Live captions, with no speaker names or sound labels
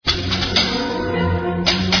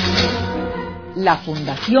la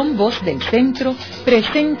Fundación Voz del Centro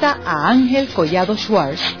presenta a Ángel Collado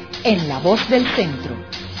Schwartz en La Voz del Centro,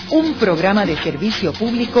 un programa de servicio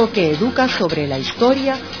público que educa sobre la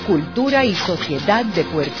historia, cultura y sociedad de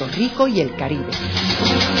Puerto Rico y el Caribe.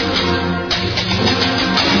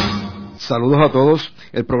 Saludos a todos.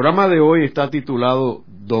 El programa de hoy está titulado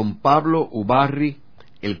Don Pablo Ubarri,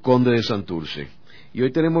 el Conde de Santurce. Y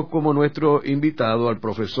hoy tenemos como nuestro invitado al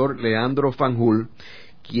profesor Leandro Fanjul,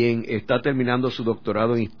 quien está terminando su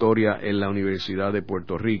doctorado en Historia en la Universidad de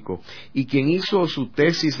Puerto Rico y quien hizo su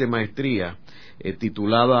tesis de maestría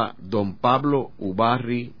titulada Don Pablo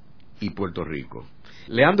Ubarri y Puerto Rico.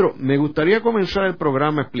 Leandro, me gustaría comenzar el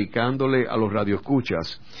programa explicándole a los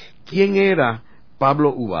radioescuchas quién era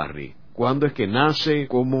Pablo Ubarri, cuándo es que nace,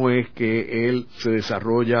 cómo es que él se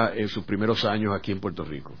desarrolla en sus primeros años aquí en Puerto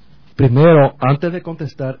Rico. Primero, antes de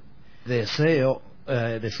contestar, deseo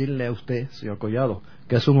decirle a usted, señor Collado,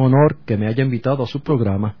 que es un honor que me haya invitado a su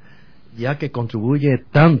programa, ya que contribuye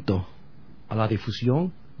tanto a la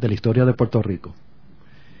difusión de la historia de Puerto Rico.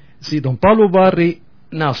 Sí, don Pablo Ubarri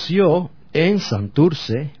nació en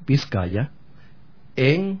Santurce, Vizcaya,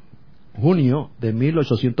 en junio de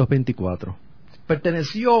 1824.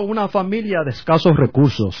 Perteneció a una familia de escasos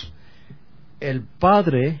recursos. El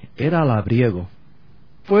padre era labriego.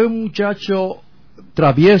 Fue un muchacho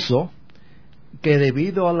travieso que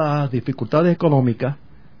debido a las dificultades económicas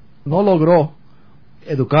no logró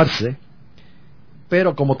educarse,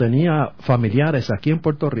 pero como tenía familiares aquí en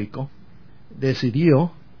Puerto Rico,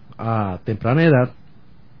 decidió a temprana edad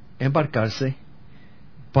embarcarse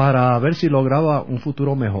para ver si lograba un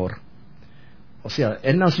futuro mejor. O sea,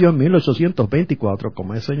 él nació en 1824,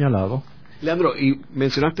 como he señalado. Leandro, y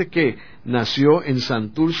mencionaste que nació en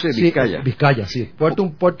Santurce, Vizcaya. Sí, Vizcaya, sí.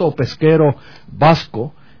 Un puerto pesquero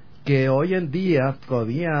vasco que hoy en día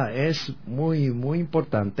todavía es muy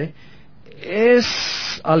importante.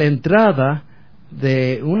 Es a la entrada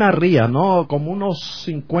de una ría, ¿no? Como unos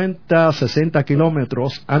 50, 60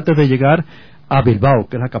 kilómetros antes de llegar a Bilbao,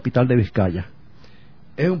 que es la capital de Vizcaya.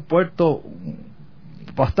 Es un puerto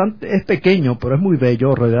es pequeño, pero es muy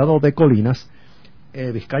bello, rodeado de colinas.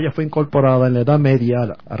 Vizcaya fue incorporada en la Edad Media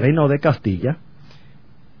al Reino de Castilla,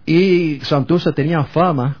 y Santurce tenía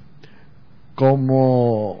fama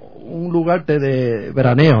como un lugar de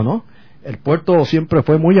veraneo, ¿no? El puerto siempre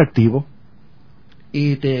fue muy activo,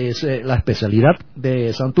 y la especialidad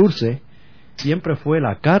de Santurce siempre fue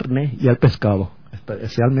la carne y el pescado,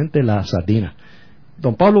 especialmente la sardina.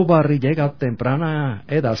 Don Pablo Ubarri llega a temprana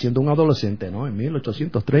edad, siendo un adolescente, ¿no? En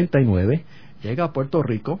 1839, llega a Puerto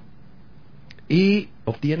Rico y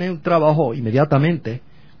obtiene un trabajo inmediatamente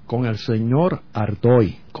con el señor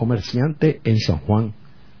Ardoy, comerciante en San Juan,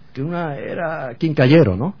 que era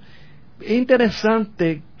quincallero, ¿no? Es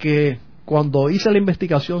interesante que cuando hice la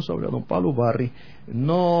investigación sobre don Pablo Ubarri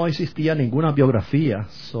no existía ninguna biografía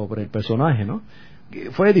sobre el personaje, ¿no?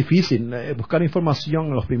 Fue difícil buscar información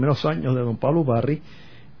en los primeros años de don Pablo Ubarri,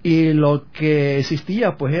 y lo que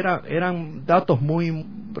existía pues eran datos muy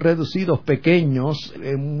reducidos, pequeños,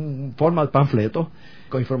 en forma de panfletos,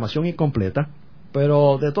 con información incompleta.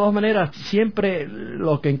 Pero de todas maneras siempre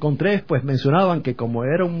lo que encontré pues mencionaban que como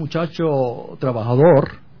era un muchacho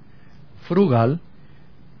trabajador, frugal,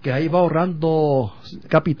 que ahí va ahorrando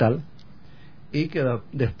capital, y que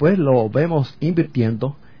después lo vemos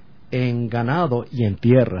invirtiendo en ganado y en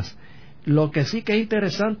tierras. Lo que sí que es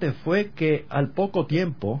interesante fue que al poco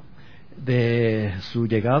tiempo de su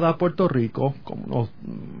llegada a Puerto Rico, como unos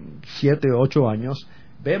 7 o 8 años,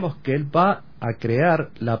 vemos que él va a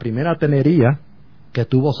crear la primera tenería que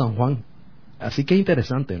tuvo San Juan. Así que es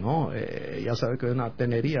interesante, ¿no? Ya sabe que una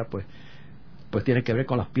tenería pues tiene que ver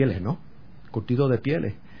con las pieles, ¿no? Curtido de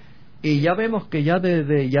pieles. Y ya vemos que ya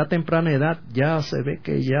desde ya temprana edad ya se ve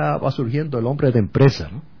que ya va surgiendo el hombre de empresa,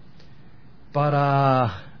 ¿no?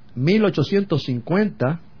 Para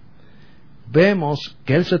 1850 vemos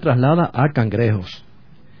que él se traslada a Cangrejos,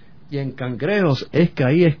 y en Cangrejos es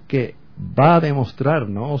que va a demostrar,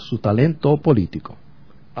 ¿no?, su talento político.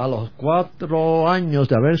 A los 4 años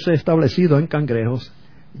de haberse establecido en Cangrejos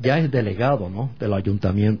ya es delegado, ¿no?, del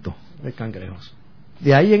ayuntamiento de Cangrejos.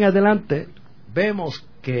 De ahí en adelante vemos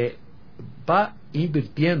que va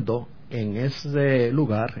invirtiendo en ese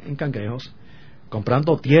lugar, en Cangrejos,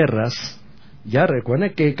 comprando tierras. Ya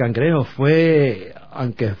recuerden que Cangrejos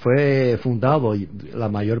aunque fue fundado, y la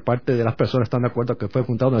mayor parte de las personas están de acuerdo que fue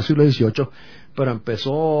fundado en el siglo XVIII, pero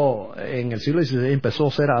en el siglo XVI empezó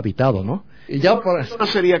a ser habitado, ¿no? Y ya ¿Qué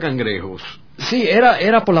sería Cangrejos? Sí,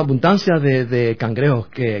 era por la abundancia de cangrejos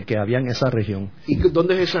que había en esa región. ¿Y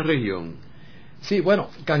dónde es esa región? Sí, bueno,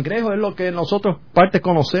 Cangrejo es lo que nosotros parte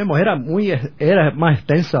conocemos, era más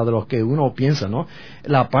extensa de lo que uno piensa, ¿no?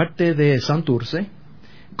 La parte de Santurce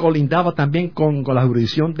colindaba también con la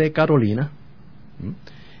jurisdicción de Carolina.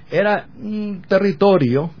 Era un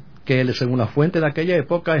territorio que, según la fuente de aquella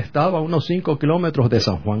época, estaba a unos 5 kilómetros de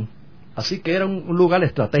San Juan. Así que era un lugar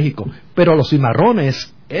estratégico. Pero los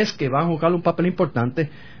cimarrones es que van a jugar un papel importante,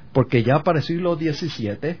 porque ya para el siglo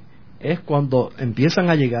XVII es cuando empiezan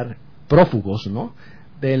a llegar prófugos, ¿no?,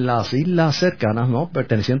 de las islas cercanas, ¿no?,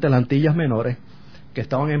 pertenecientes a las Antillas Menores, que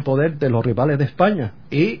estaban en poder de los rivales de España,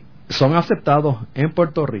 y son aceptados en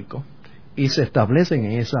Puerto Rico y se establecen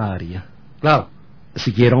en esa área. Claro,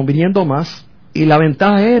 siguieron viniendo más, y la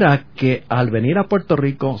ventaja era que al venir a Puerto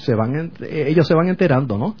Rico ellos se van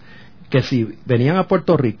enterando, ¿no?, que si venían a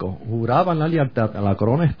Puerto Rico, juraban la lealtad a la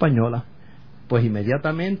corona española, pues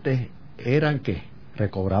inmediatamente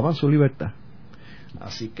recobraban su libertad.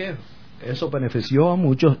 Así que eso benefició a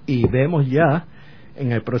muchos, y vemos ya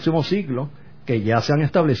en el próximo siglo que ya se han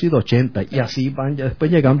establecido 80, y así van ya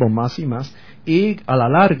después llegando más y más, y a la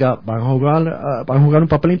larga van a jugar un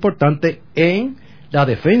papel importante en la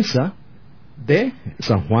defensa de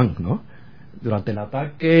San Juan, ¿no?, durante el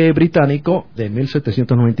ataque británico de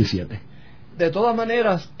 1797. De todas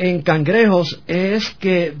maneras, en Cangrejos es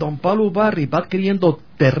que don Pablo Ubarri va adquiriendo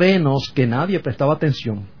terrenos que nadie prestaba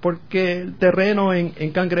atención, porque el terreno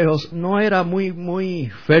en Cangrejos no era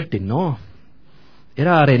muy fértil, ¿no?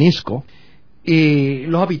 Era arenisco, y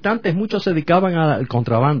los habitantes muchos se dedicaban al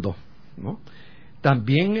contrabando, ¿no?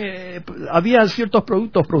 También había ciertos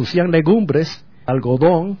productos, producían legumbres,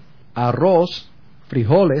 algodón, arroz,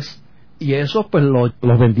 frijoles, y esos pues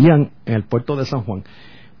los vendían en el puerto de San Juan.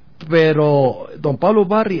 Pero don Pablo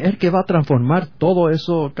Ubarri es el que va a transformar todo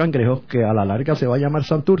eso Cangrejos, que a la larga se va a llamar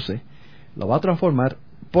Santurce, lo va a transformar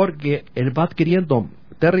porque él va adquiriendo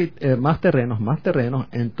más terrenos,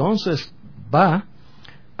 entonces va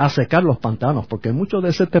a secar los pantanos, porque en mucho de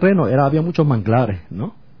ese terreno había muchos manglares,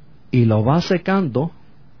 ¿no? Y lo va secando,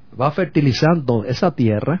 va fertilizando esa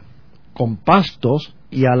tierra con pastos,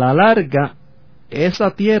 y a la larga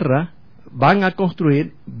esa tierra van a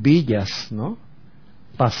construir villas, ¿no?,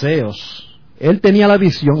 paseos. Él tenía la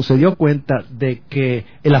visión, se dio cuenta de que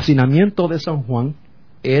el hacinamiento de San Juan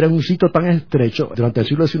era un sitio tan estrecho. Durante el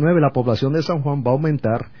siglo XIX la población de San Juan va a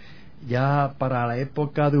aumentar. Ya para la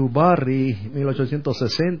época de Ubarri,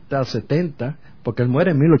 1860-70, porque él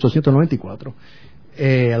muere en 1894,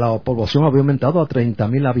 la población había aumentado a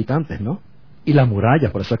 30,000 habitantes, ¿no? Y las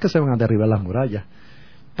murallas, por eso es que se van a derribar las murallas,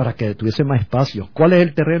 para que tuviese más espacio. ¿Cuál es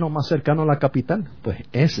el terreno más cercano a la capital? Pues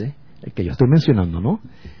ese, el que yo estoy mencionando, ¿no?,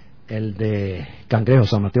 el de Cangrejo,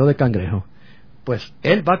 San Mateo de Cangrejo. Pues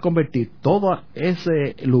él va a convertir todo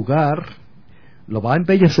ese lugar, lo va a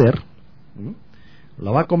embellecer, ¿no?,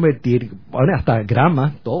 lo va a convertir, hasta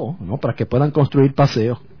grama, todo, ¿no?, para que puedan construir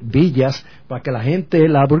paseos, villas, para que la gente,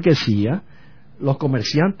 la burguesía, los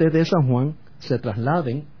comerciantes de San Juan se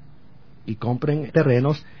trasladen y compren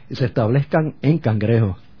terrenos y se establezcan en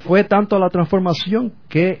Cangrejo. Fue tanto la transformación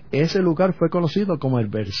que ese lugar fue conocido como el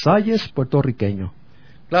Versalles puertorriqueño.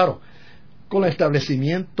 Claro, con el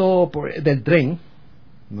establecimiento del tren,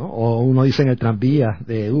 ¿no?, o uno dice en el tranvía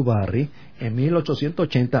de Ubarri, en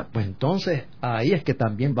 1880, pues entonces ahí es que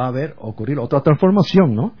también va a ocurrir otra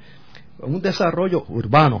transformación, ¿no?, un desarrollo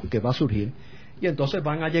urbano que va a surgir, y entonces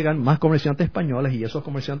van a llegar más comerciantes españoles, y esos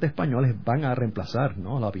comerciantes españoles van a reemplazar,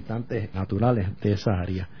 ¿no?, a los habitantes naturales de esa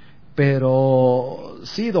área. Pero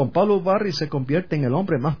sí, don Pablo Ubarri se convierte en el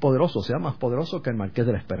hombre más poderoso, o sea, más poderoso que el Marqués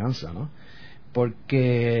de la Esperanza, ¿no?,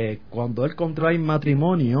 porque cuando él contrae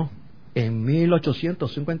matrimonio en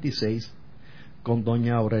 1856 con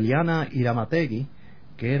doña Aureliana Iramategui,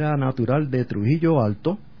 que era natural de Trujillo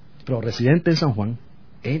Alto, pero residente en San Juan,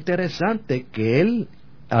 es interesante que él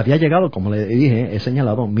había llegado, como le dije, he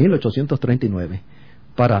señalado, en 1839.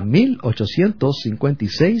 Para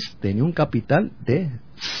 1856 tenía un capital de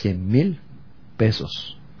 100,000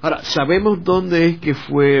 pesos. Ahora, ¿sabemos dónde es que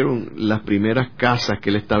fueron las primeras casas que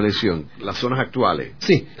él estableció? ¿Las zonas actuales?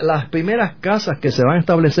 Sí, las primeras casas que se van a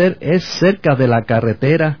establecer es cerca de la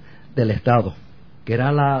carretera del Estado, que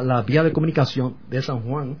era la vía de comunicación de San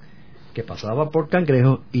Juan, que pasaba por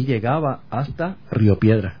Cangrejo y llegaba hasta Río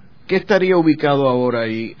Piedra. ¿Qué estaría ubicado ahora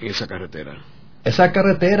ahí en esa carretera? Esa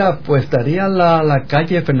carretera, pues estaría la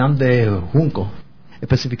calle Fernández Junco,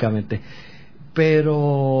 específicamente.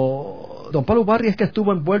 Pero don Pablo Ubarri es que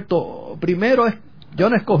estuvo envuelto. Primero, yo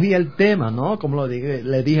no escogí el tema, ¿no?, como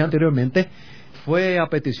le dije anteriormente. Fue a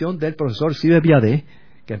petición del profesor Cibe Viadé,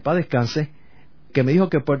 que en paz descanse, que me dijo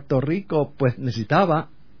que Puerto Rico pues necesitaba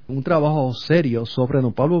un trabajo serio sobre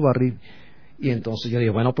don Pablo Ubarri, Y entonces yo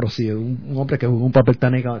digo, bueno, pero si un hombre que jugó un papel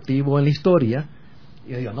tan negativo en la historia,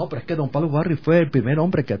 y yo digo, no, pero es que don Pablo Ubarri fue el primer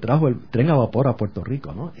hombre que trajo el tren a vapor a Puerto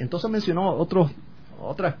Rico, ¿no? Entonces mencionó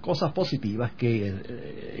otras cosas positivas que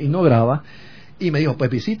ignoraba, y me dijo,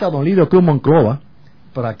 pues visita a don Lidio Cruz Monclova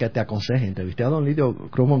para que te aconseje. Entrevisté a don Lidio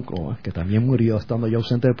Cruz Monclova, que también murió estando yo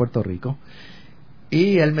ausente de Puerto Rico,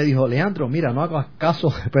 y él me dijo, Leandro, mira, no hagas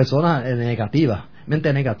caso de personas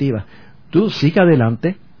mente negativa, tú sigue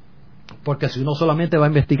adelante, porque si uno solamente va a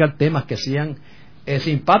investigar temas que sean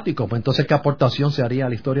simpáticos, pues entonces ¿qué aportación se haría a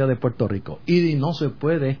la historia de Puerto Rico? Y no se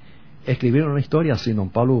puede escribir una historia sin don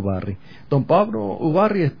Pablo Ubarri. Don Pablo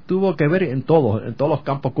Ubarri tuvo que ver en todos los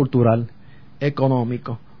campos: cultural,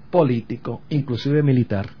 económico, político, inclusive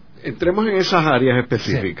militar. Entremos en esas áreas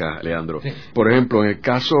específicas, sí. Leandro. Sí. Por ejemplo, en el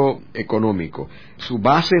caso económico, su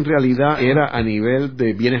base en realidad era a nivel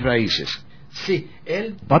de bienes raíces. Sí,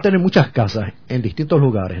 él va a tener muchas casas en distintos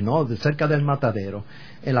lugares, ¿no? Cerca del Matadero,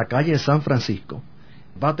 en la calle San Francisco.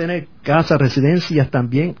 Va a tener casas, residencias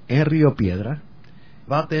también en Río Piedra.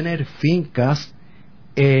 Va a tener fincas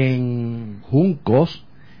en Juncos.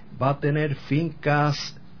 Va a tener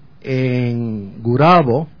fincas en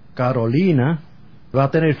Gurabo, Carolina. Va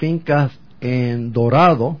a tener fincas en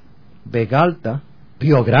Dorado, Vegalta,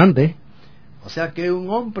 Río Grande. O sea que un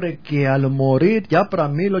hombre que al morir, ya para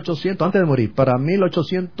 1800, antes de morir, para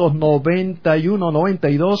 1891,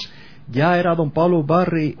 92, ya era don Pablo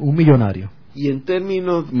Ubarri un millonario. Y en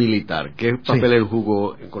términos militar, ¿qué papel él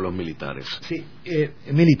jugó con los militares? Sí,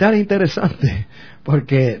 militar es interesante,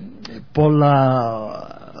 porque por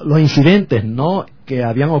los incidentes, ¿no?, que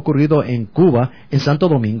habían ocurrido en Cuba, en Santo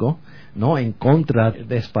Domingo, ¿no?, en contra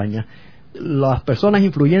de España, las personas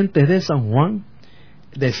influyentes de San Juan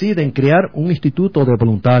deciden crear un instituto de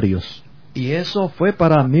voluntarios, y eso fue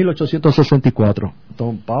para 1864.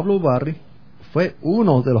 Don Pablo Ubarri fue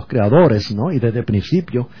uno de los creadores, ¿no? Y desde el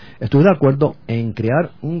principio estuve de acuerdo en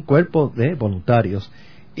crear un cuerpo de voluntarios,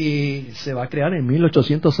 y se va a crear en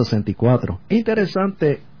 1864.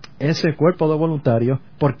 Interesante ese cuerpo de voluntarios,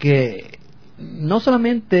 porque no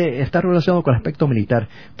solamente está relacionado con el aspecto militar,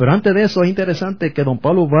 pero antes de eso es interesante que don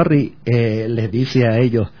Pablo Ubarri les dice a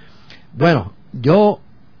ellos, bueno, yo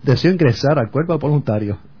deseo ingresar al cuerpo de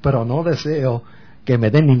voluntarios, pero no deseo que me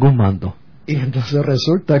den ningún mando. Y entonces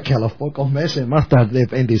resulta que a los pocos meses más tarde,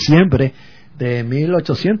 en diciembre de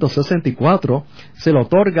 1864, se le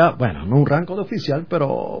otorga, bueno, no un rango de oficial,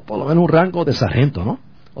 pero por lo menos un rango de sargento, ¿no?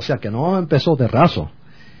 O sea que no empezó de raso.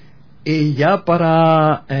 Y ya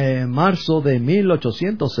para marzo de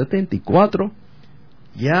 1874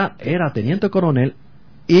 ya era teniente coronel,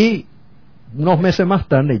 y unos meses más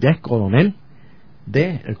tarde ya es coronel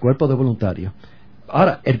del cuerpo de voluntarios.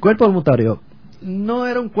 Ahora, el cuerpo de voluntarios no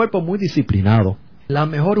era un cuerpo muy disciplinado. Las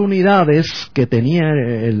mejores unidades que tenía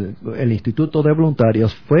el Instituto de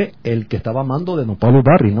Voluntarios fue el que estaba a mando de don Pablo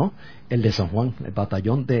Ubarri, ¿no? El de San Juan, el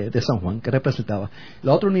batallón de San Juan, que representaba.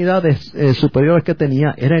 Las otras unidades superiores que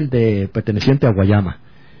tenía era el de perteneciente a Guayama.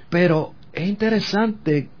 Pero es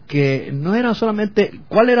interesante que no era solamente...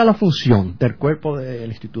 ¿Cuál era la función del cuerpo del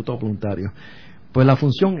Instituto de Voluntarios? Pues la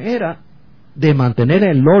función era de mantener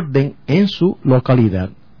el orden en su localidad.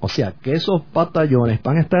 O sea, que esos batallones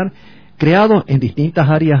van a estar creados en distintas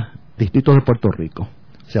áreas, distritos de Puerto Rico.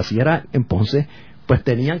 O sea, si era en Ponce, pues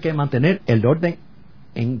tenían que mantener el orden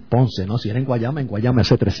en Ponce, ¿no? Si era en Guayama,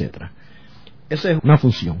 etcétera, etcétera. Esa es una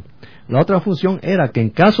función. La otra función era que en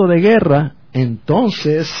caso de guerra,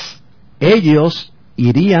 entonces ellos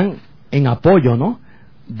irían en apoyo, ¿no?,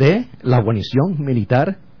 de la guarnición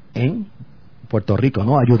militar en Puerto Rico,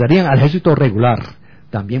 ¿no? Ayudarían al ejército regular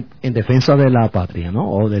también en defensa de la patria,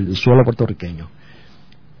 ¿no?, o del suelo puertorriqueño.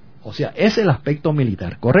 O sea, ese es el aspecto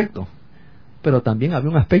militar, correcto. Pero también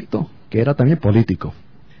había un aspecto que era también político,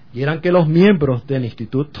 y eran que los miembros del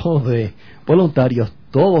Instituto de Voluntarios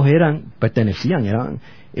todos eran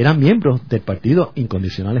miembros del Partido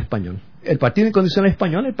Incondicional Español. El Partido Incondicional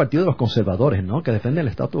Español es el partido de los conservadores, ¿no?, que defienden el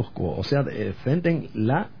status quo, o sea, defienden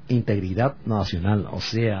la integridad nacional, o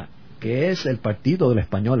sea, que es el partido de los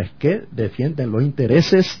españoles que defienden los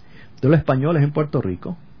intereses de los españoles en Puerto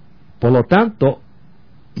Rico. Por lo tanto,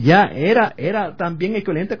 ya era también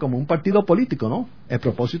equivalente como un partido político, ¿no? El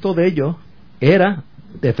propósito de ellos era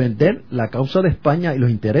defender la causa de España y los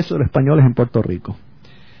intereses de los españoles en Puerto Rico.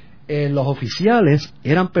 Los oficiales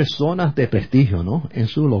eran personas de prestigio, ¿no?, en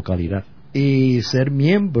su localidad, y ser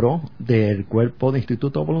miembro del cuerpo de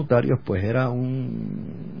institutos voluntarios pues era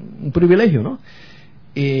un privilegio, ¿no?,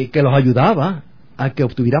 y que los ayudaba a que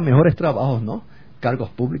obtuvieran mejores trabajos, ¿no?, cargos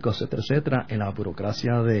públicos, etcétera, etcétera, en la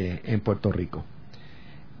burocracia en Puerto Rico.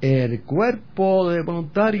 El cuerpo de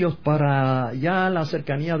voluntarios para ya la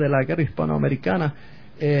cercanía de la guerra hispanoamericana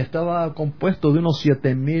estaba compuesto de unos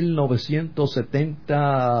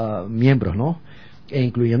 7.970 miembros, ¿no?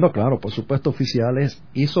 Incluyendo, claro, por supuesto, oficiales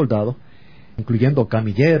y soldados, incluyendo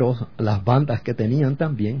camilleros, las bandas que tenían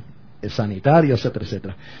también, sanitarios, etcétera,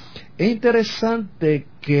 etcétera. Es interesante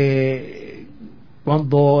que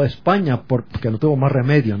cuando España, porque no tuvo más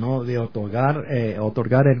remedio, ¿no?, de otorgar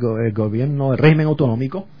el gobierno, el régimen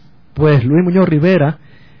autonómico, pues Luis Muñoz Rivera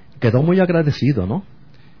quedó muy agradecido, ¿no?,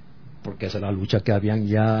 porque esa es la lucha que habían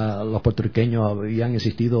ya los puertorriqueños habían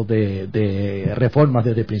insistido de reformas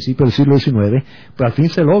desde el principio del siglo XIX, pero al fin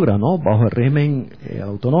se logra, ¿no?, bajo el régimen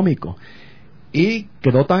autonómico, y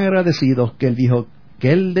quedó tan agradecido que él dijo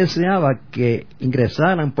que él deseaba que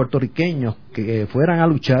ingresaran puertorriqueños que fueran a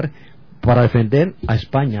luchar para defender a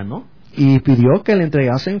España, ¿no? Y pidió que le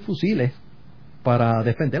entregasen fusiles para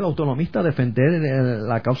defender, los autonomistas, defender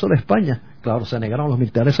la causa de España. Claro, se negaron, los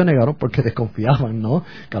militares se negaron porque desconfiaban, ¿no?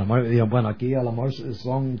 Que a lo mejor dijeron, bueno, aquí a lo mejor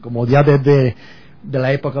son como ya desde de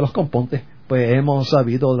la época de los componentes, pues hemos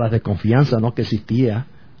sabido la desconfianza, ¿no?, que existía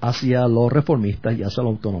hacia los reformistas y hacia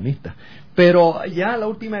los autonomistas. Pero ya en la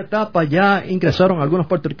última etapa ya algunos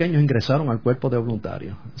puertorriqueños ingresaron al cuerpo de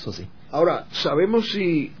voluntarios, eso sí. Ahora, ¿sabemos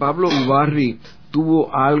si Pablo Ubarri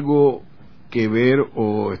tuvo algo que ver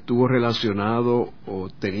o estuvo relacionado o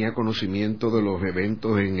tenía conocimiento de los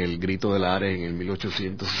eventos en el Grito de Lares en el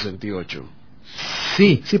 1868?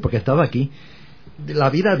 Sí, porque estaba aquí. La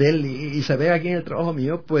vida de él, y se ve aquí en el trabajo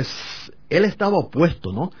mío, pues él estaba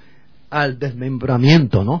opuesto, ¿no?, al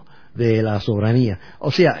desmembramiento, ¿no?, de la soberanía.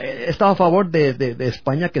 O sea, estaba a favor de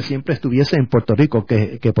España que siempre estuviese en Puerto Rico,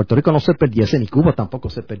 que Puerto Rico no se perdiese, ni Cuba tampoco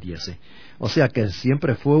se perdiese. O sea, que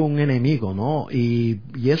siempre fue un enemigo, ¿no? Y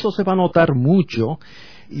eso se va a notar mucho,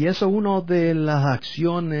 y eso es una de las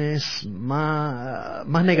acciones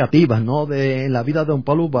más negativas, ¿no?, de la vida de don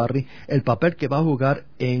Pablo Ubarri, el papel que va a jugar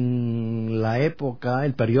en la época,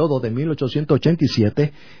 el periodo de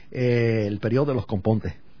 1887, el periodo de los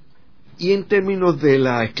componentes. Y en términos de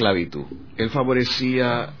la esclavitud, ¿él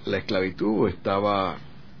favorecía la esclavitud o estaba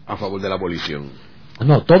a favor de la abolición?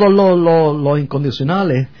 No, todos los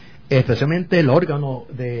incondicionales, especialmente el órgano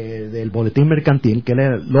del boletín mercantil, que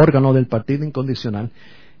era el órgano del partido incondicional,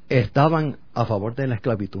 estaban a favor de la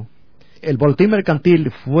esclavitud. El boletín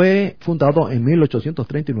mercantil fue fundado en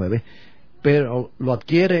 1839, pero lo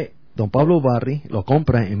adquiere don Pablo Ubarri, lo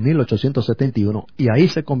compra en 1871 y ahí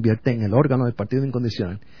se convierte en el órgano del partido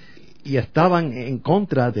incondicional. Y estaban en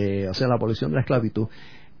contra de la abolición de la esclavitud.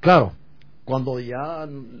 Claro, cuando ya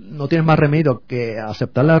no tienen más remedio que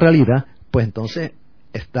aceptar la realidad, pues entonces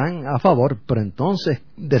están a favor, pero entonces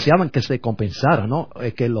deseaban que se compensara, ¿no?,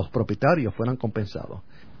 que los propietarios fueran compensados.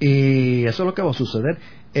 Y eso es lo que va a suceder.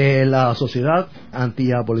 La sociedad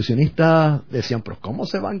antiabolicionista decían, pero ¿cómo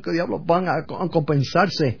qué diablos van a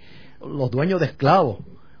compensarse los dueños de esclavos?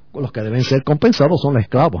 Los que deben ser compensados son los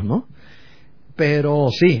esclavos, ¿no? Pero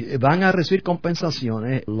sí, van a recibir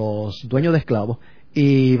compensaciones los dueños de esclavos,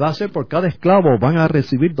 y va a ser por cada esclavo van a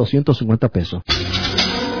recibir 250 pesos.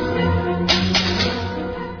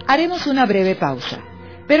 Haremos una breve pausa,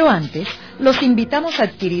 pero antes los invitamos a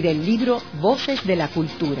adquirir el libro Voces de la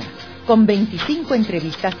Cultura, con 25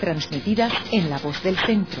 entrevistas transmitidas en La Voz del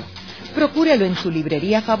Centro. Procúrelo en su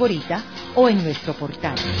librería favorita o en nuestro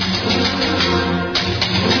portal.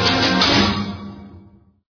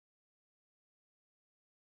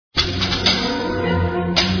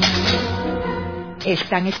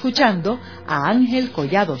 Están escuchando a Ángel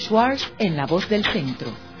Collado Schwartz en La Voz del Centro.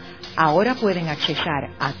 Ahora pueden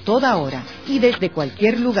accesar a toda hora y desde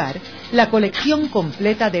cualquier lugar la colección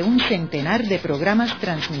completa de un centenar de programas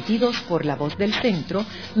transmitidos por La Voz del Centro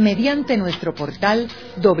mediante nuestro portal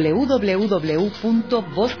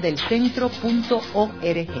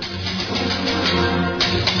www.vozdelcentro.org.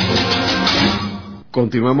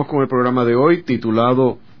 Continuamos con el programa de hoy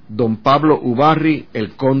titulado Don Pablo Ubarri,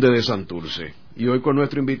 el Conde de Santurce. Y hoy con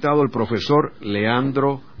nuestro invitado, el profesor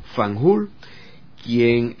Leandro Fanjul,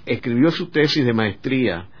 quien escribió su tesis de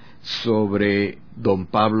maestría sobre don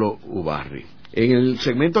Pablo Ubarri. En el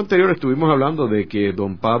segmento anterior estuvimos hablando de que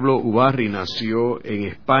don Pablo Ubarri nació en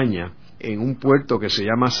España, en un puerto que se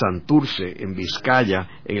llama Santurce, en Vizcaya,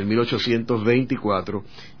 en el 1824,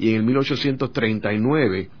 y en el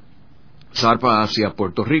 1839 zarpa hacia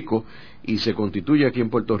Puerto Rico y se constituye aquí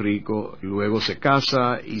en Puerto Rico, luego se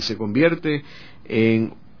casa y se convierte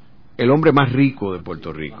en el hombre más rico de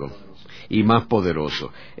Puerto Rico y más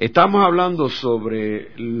poderoso. Estamos hablando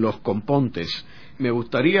sobre los compontes. Me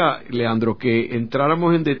gustaría, Leandro, que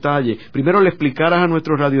entráramos en detalle. Primero le explicaras a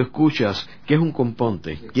nuestros radioescuchas qué es un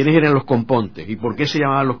componte, quiénes eran los compontes y por qué se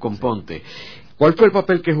llamaban los compontes. ¿Cuál fue el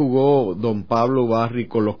papel que jugó don Pablo Ubarri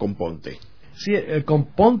con los compontes? Sí, el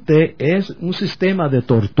componte es un sistema de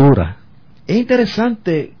tortura. Es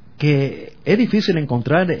interesante que es difícil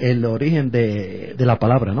encontrar el origen de la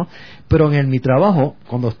palabra, ¿no? Pero en mi trabajo,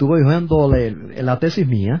 cuando estuve viendo la tesis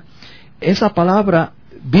mía, esa palabra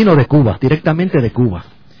vino de Cuba, directamente de Cuba,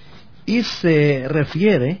 y se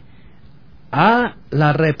refiere a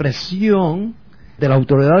la represión de las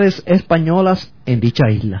autoridades españolas en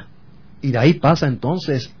dicha isla. Y de ahí pasa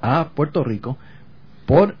entonces a Puerto Rico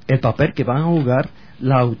por el papel que van a jugar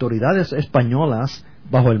las autoridades españolas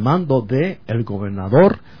bajo el mando de el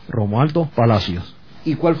gobernador Romualdo Palacios.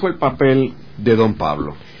 ¿Y cuál fue el papel de don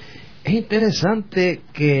Pablo? Es interesante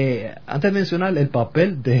que, antes de mencionar el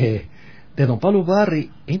papel de don Pablo Ubarri,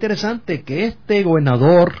 es interesante que este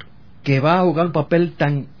gobernador que va a jugar un papel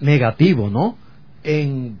tan negativo, ¿no?,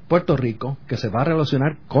 en Puerto Rico, que se va a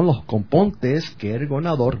relacionar con los compontes, que el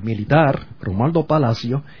gobernador militar Romualdo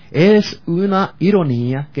Palacio, es una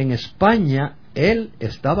ironía que en España él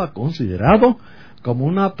estaba considerado como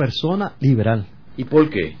una persona liberal. ¿Y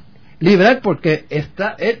por qué? Liberal porque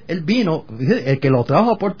él vino, el que lo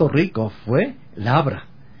trajo a Puerto Rico fue Labra,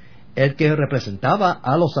 el que representaba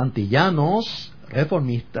a los antillanos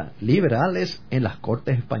reformistas liberales en las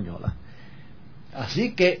Cortes españolas.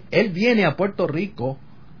 Así que él viene a Puerto Rico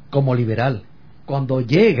como liberal. Cuando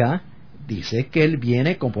llega, dice que él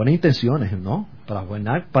viene con buenas intenciones, ¿no?, para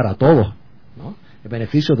gobernar para todos, ¿no?, el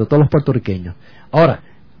beneficio de todos los puertorriqueños. Ahora,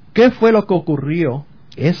 ¿qué fue lo que ocurrió?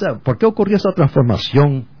 ¿Por qué ocurrió esa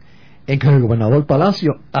transformación en que el gobernador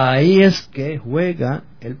Palacio? Ahí es que juega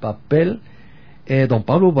el papel don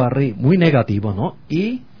Pablo Ubarri muy negativo, ¿no?,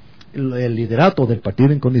 y el liderato del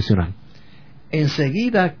Partido Incondicional.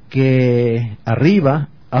 Enseguida que arriba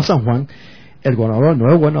a San Juan el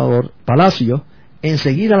nuevo gobernador Palacio,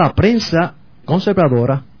 enseguida la prensa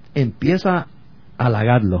conservadora empieza a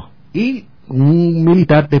halagarlo, y un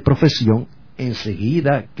militar de profesión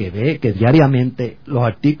enseguida que ve que diariamente los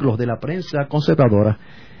artículos de la prensa conservadora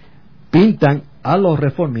pintan a los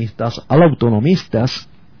reformistas, a los autonomistas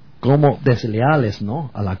como desleales,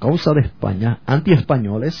 ¿no?, a la causa de España,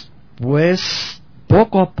 antiespañoles, pues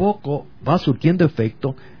poco a poco va surgiendo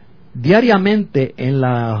efecto. Diariamente en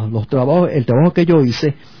el trabajo que yo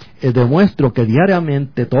hice, demuestro que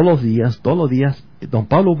diariamente, todos los días, don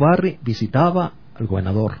Pablo Ubarri visitaba al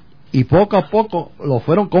gobernador, y poco a poco lo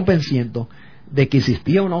fueron convenciendo de que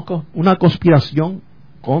existía una conspiración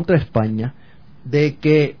contra España, de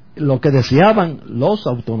que lo que deseaban los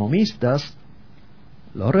autonomistas,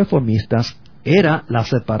 los reformistas, era la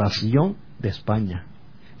separación de España.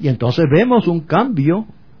 Y entonces vemos un cambio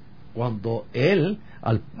cuando él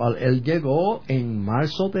llegó en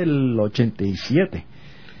marzo del 87,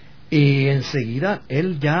 y enseguida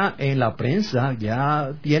él ya en la prensa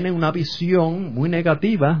ya tiene una visión muy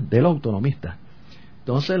negativa de los autonomistas.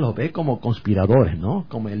 Entonces los ve como conspiradores, ¿no?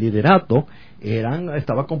 Como el liderato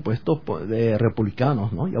estaba compuesto de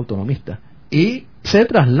republicanos, ¿no?, y autonomistas. Y se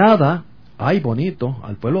traslada a Ay Bonito,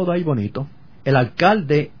 al pueblo de Ay Bonito. El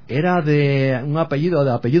alcalde era de un apellido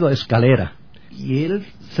de Escalera, y él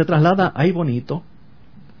se traslada a Ay Bonito,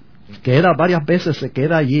 queda varias veces, se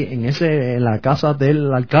queda allí en la casa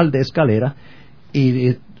del alcalde Escalera,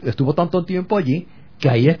 y estuvo tanto tiempo allí que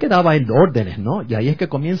ahí es que daba órdenes, ¿no?, y ahí es que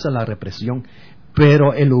comienza la represión.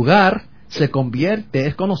 Pero el lugar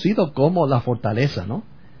es conocido como la fortaleza, ¿no?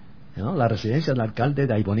 La residencia del alcalde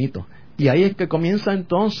de Ay Bonito. Y ahí es que comienza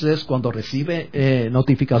entonces, cuando recibe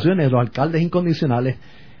notificaciones de los alcaldes incondicionales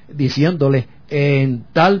diciéndole: en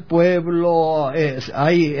tal pueblo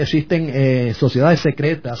existen sociedades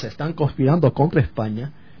secretas, se están conspirando contra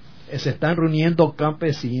España, se están reuniendo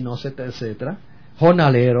campesinos, etcétera, etcétera,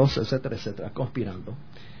 jornaleros, etcétera, etcétera, conspirando.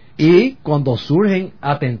 Y cuando surgen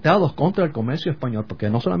atentados contra el comercio español, porque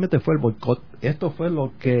no solamente fue el boicot, esto fue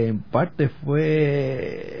lo que en parte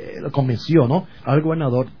lo convenció, ¿no?, al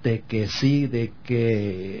gobernador de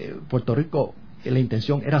que Puerto Rico, la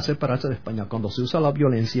intención era separarse de España. Cuando se usa la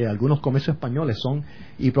violencia, algunos comercios españoles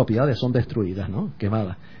y propiedades son destruidas, ¿no?,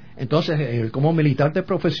 quemadas. Entonces él, como militar de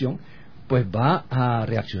profesión, pues va a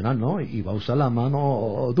reaccionar, ¿no?, y va a usar la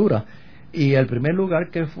mano dura. Y el primer lugar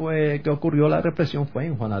que ocurrió la represión fue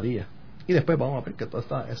en Juana Díaz. Y después vamos a ver que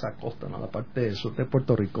toda esa costa, ¿no?, la parte sur de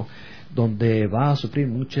Puerto Rico, donde va a sufrir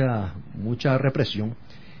mucha represión.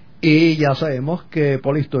 Y ya sabemos que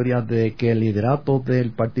por la historia de que el liderato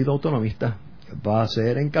del Partido Autonomista va a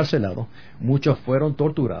ser encarcelado, muchos fueron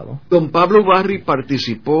torturados. Don Pablo Ubarri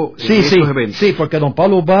participó en esos eventos. Sí, porque don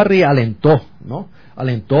Pablo Ubarri alentó,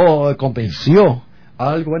 convenció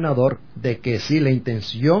al gobernador de que sí, la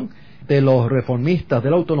intención de los reformistas, de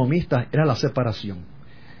los autonomistas, era la separación.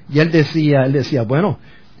 Y él decía, bueno,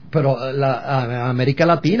 pero la América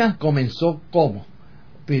Latina comenzó ¿cómo?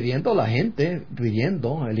 Pidiendo la gente,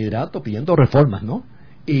 pidiendo el liderato, pidiendo reformas, ¿no?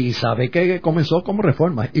 Y sabe que comenzó como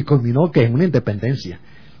reformas y culminó que en una independencia.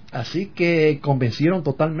 Así que convencieron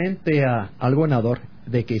totalmente al gobernador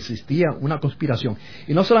de que existía una conspiración.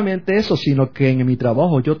 Y no solamente eso, sino que en mi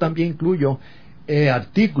trabajo yo también incluyo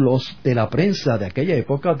artículos de la prensa de aquella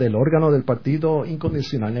época, del órgano del Partido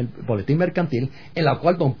Incondicional, el Boletín Mercantil, en la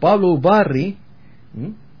cual don Pablo Ubarri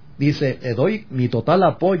dice: le doy mi total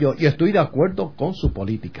apoyo y estoy de acuerdo con su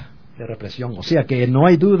política de represión. O sea que no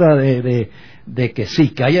hay duda de que sí,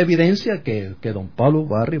 que hay evidencia que don Pablo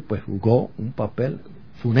Ubarri pues jugó un papel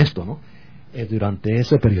funesto, ¿no? Durante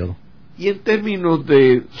ese periodo. Y en términos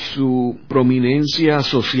de su prominencia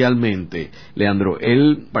socialmente, Leandro,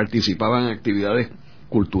 ¿él participaba en actividades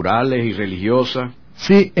culturales y religiosas?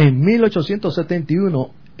 Sí, en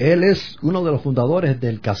 1871 él es uno de los fundadores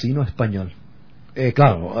del Casino Español.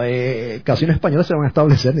 Casinos españoles se van a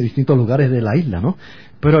establecer en distintos lugares de la isla, ¿no?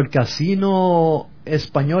 Pero el casino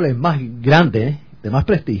español, el más grande, de más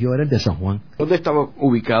prestigio, era el de San Juan. ¿Dónde estaba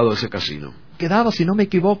ubicado ese casino? Quedaba, si no me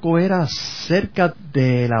equivoco, era cerca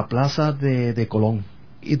de la plaza de Colón.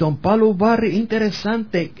 Y don Pablo Ubarri,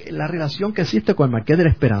 interesante la relación que existe con el Marqués de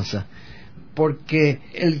la Esperanza, porque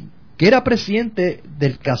el que era presidente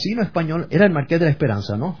del Casino Español era el Marqués de la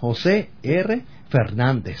Esperanza, ¿no? José R.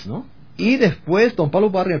 Fernández, ¿no? Y después don Pablo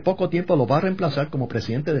Ubarri al poco tiempo lo va a reemplazar como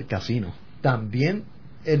presidente del casino. También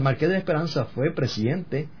el Marqués de la Esperanza fue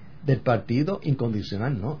presidente del Partido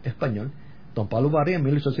Incondicional, ¿no? Español. Don Pablo Ubarri en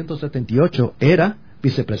 1878 era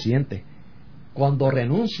vicepresidente. Cuando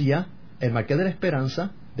renuncia el Marqués de la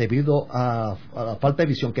Esperanza, debido a la falta de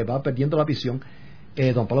visión, que va perdiendo la visión,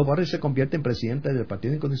 don Pablo Ubarri se convierte en presidente del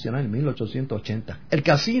Partido Incondicional en 1880. El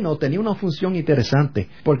casino tenía una función interesante,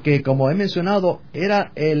 porque como he mencionado,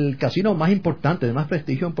 era el casino más importante, de más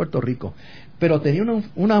prestigio en Puerto Rico, pero tenía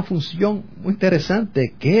una función muy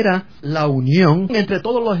interesante, que era la unión entre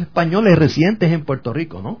todos los españoles residentes en Puerto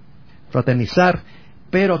Rico, ¿no? Fraternizar,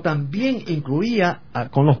 pero también incluía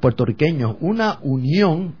con los puertorriqueños una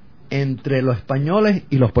unión entre los españoles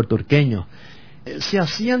y los puertorriqueños. Se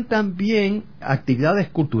hacían también actividades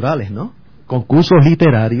culturales, ¿no? Concursos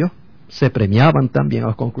literarios, se premiaban también a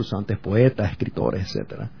los concursantes, poetas, escritores,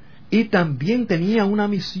 etcétera. Y también tenía una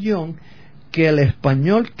misión, que el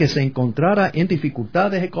español que se encontrara en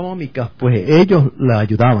dificultades económicas, pues ellos la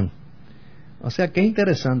ayudaban. O sea, qué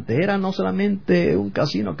interesante. Era no solamente un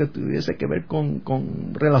casino que tuviese que ver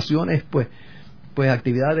con relaciones, pues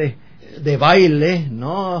actividades de baile,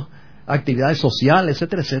 ¿no? Actividades sociales,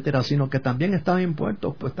 etcétera, etcétera, sino que también estaban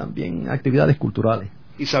impuestos, pues también actividades culturales.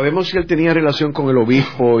 ¿Y sabemos si él tenía relación con el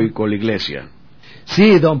obispo y con la iglesia?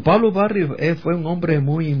 Sí, don Pablo Ubarri fue un hombre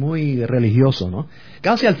muy, muy religioso, ¿no?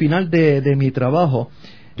 Casi al final de mi trabajo,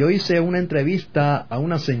 yo hice una entrevista a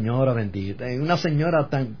una señora bendita, una señora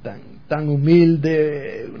tan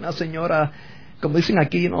humilde, una señora, como dicen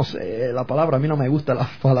aquí, no sé, la palabra, a mí no me gusta la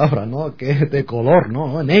palabra, ¿no? Que es de color,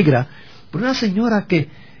 ¿no? Negra, pero una señora que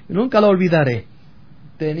nunca la olvidaré,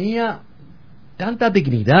 tenía tanta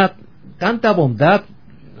dignidad, tanta bondad,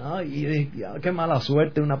 ¿no? Y qué mala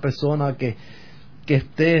suerte una persona que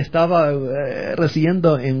estaba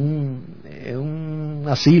residiendo en un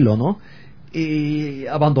asilo, ¿no? Y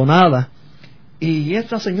abandonada. Y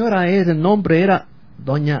esta señora, el nombre era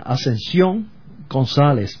doña Ascensión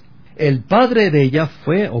González. El padre de ella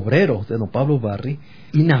fue obrero de don Pablo Ubarri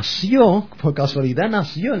y nació, por casualidad,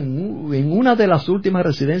 en una de las últimas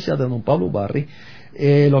residencias de don Pablo Ubarri,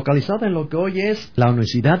 localizada en lo que hoy es la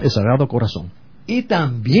Universidad del Sagrado Corazón. Y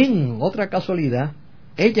también, otra casualidad,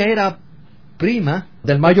 ella era prima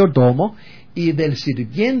del mayordomo y del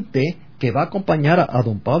sirviente que va a acompañar a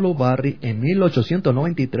don Pablo Ubarri en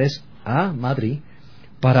 1893 a Madrid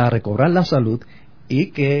para recobrar la salud,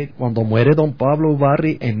 y que cuando muere don Pablo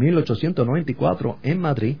Ubarri en 1894 en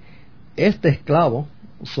Madrid, este esclavo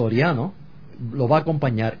soriano lo va a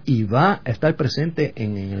acompañar y va a estar presente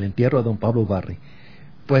en el entierro de don Pablo Ubarri.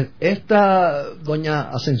 Pues esta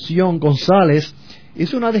doña Ascensión González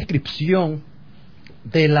hizo una descripción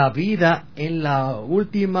de la vida en la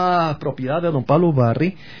última propiedad de don Pablo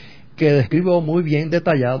Ubarri, que describo muy bien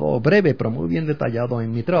detallado, breve pero muy bien detallado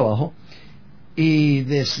en mi trabajo, y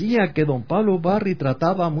decía que don Pablo Ubarri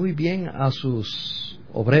trataba muy bien a sus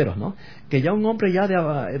obreros, ¿no? Que ya un hombre ya de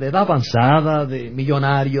edad avanzada, de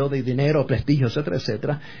millonario, de dinero, prestigio, etcétera,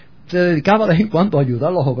 etcétera, se dedicaba de vez en cuando a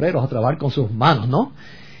ayudar a los obreros a trabajar con sus manos, ¿no?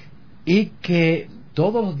 Y que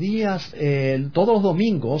todos los días, todos los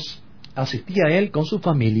domingos, asistía él con su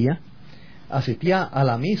familia, asistía a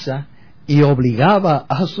la misa y obligaba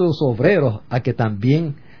a sus obreros a que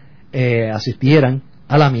también asistieran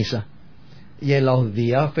a la misa. Y en los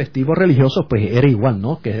días festivos religiosos pues era igual,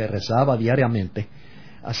 ¿no? Que rezaba diariamente.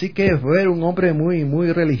 Así que fue un hombre muy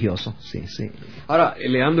muy religioso, sí, sí. Ahora,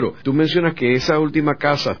 Leandro, tú mencionas que esa última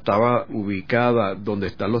casa estaba ubicada donde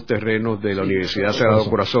están los terrenos de la Universidad Sagrado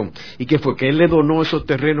Corazón, y que fue que él le donó esos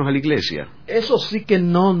terrenos a la iglesia. Eso sí que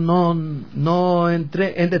no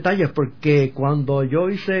entré en detalles, porque cuando yo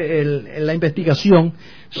hice la investigación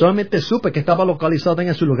solamente supe que estaba localizado en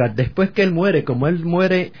ese lugar. Después que él muere, como él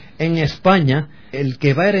muere en España, el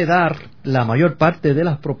que va a heredar la mayor parte de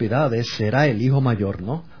las propiedades será el hijo mayor,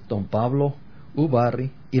 ¿no? Don Pablo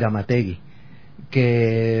Ubarri Irametegui,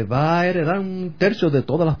 que va a heredar un tercio de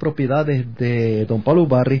todas las propiedades de don Pablo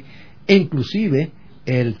Ubarri, e inclusive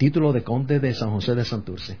el título de conde de San José de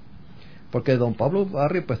Santurce. Porque don Pablo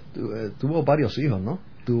Ubarri pues tuvo varios hijos, ¿no?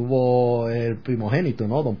 Tuvo el primogénito,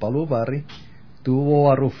 ¿no? Don Pablo Ubarri,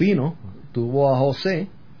 tuvo a Rufino, tuvo a José,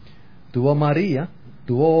 tuvo a María,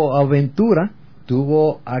 tuvo a Ventura,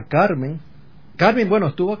 tuvo a Carmen. Carmen, bueno,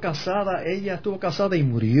 ella estuvo casada y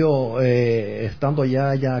murió estando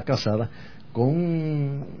ya casada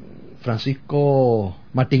con Francisco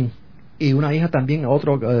Martín, y una hija también,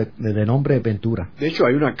 otro de nombre Ventura. De hecho,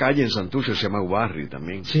 hay una calle en Santurce que se llama Ubarri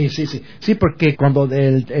también. Sí, porque cuando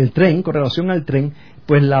el tren, con relación al tren,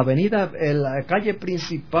 pues la avenida, la calle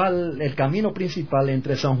principal, el camino principal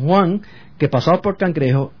entre San Juan, que pasaba por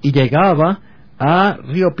Cangrejo y llegaba a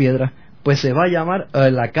Río Piedra, pues se va a llamar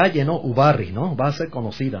la calle, ¿no? Ubarri, ¿no? Va a ser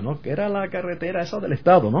conocida, ¿no? Que era la carretera esa del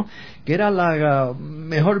estado, ¿no? Que era la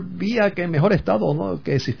mejor vía, que mejor estado, ¿no?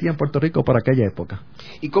 Que existía en Puerto Rico para aquella época.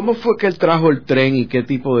 ¿Y cómo fue que él trajo el tren y qué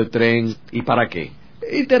tipo de tren y para qué?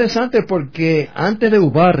 Interesante, porque antes de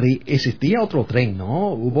Ubarri existía otro tren, ¿no?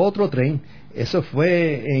 Hubo otro tren. Eso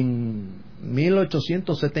fue en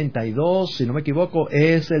 1872, si no me equivoco.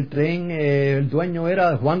 Es el tren, el dueño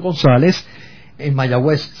era Juan González. En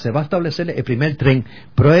Mayagüez se va a establecer el primer tren,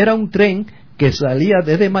 pero era un tren que salía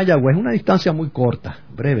desde Mayagüez, una distancia muy corta,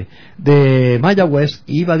 breve, de Mayagüez,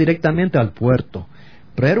 iba directamente al puerto,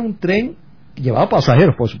 pero era un tren, llevaba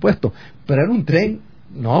pasajeros por supuesto, pero era un tren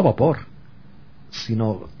no a vapor,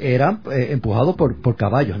 sino era empujado por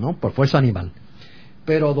caballos, ¿no? Por fuerza animal.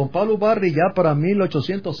 Pero don Pablo Ubarri ya para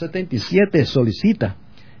 1877 solicita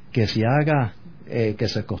que se haga, que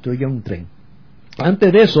se construya un tren.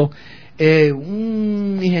 Antes de eso,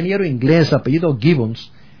 un ingeniero inglés apellido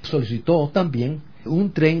Gibbons solicitó también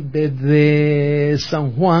un tren desde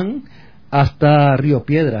San Juan hasta Río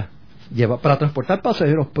Piedra, para transportar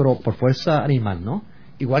pasajeros, pero por fuerza animal, ¿no?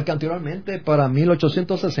 Igual que anteriormente, para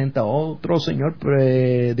 1860, otro señor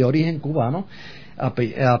de origen cubano,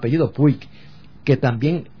 apellido Puig, que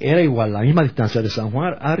también era igual, la misma distancia de San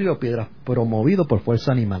Juan a Río Piedra, pero movido por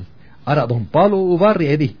fuerza animal. Ahora, don Pablo Ubarri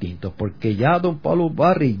es distinto, porque ya don Pablo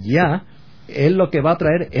Ubarri él lo que va a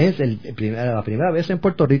traer es la primera vez en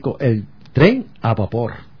Puerto Rico el tren a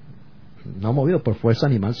vapor, no movido por fuerza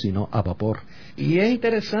animal, sino a vapor. Y es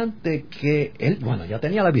interesante que él, bueno, ya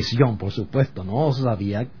tenía la visión, por supuesto, no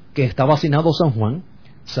sabía que estaba asignado San Juan,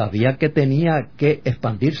 sabía que tenía que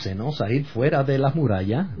expandirse, ¿no? Salir fuera de las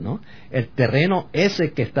murallas, ¿no? El terreno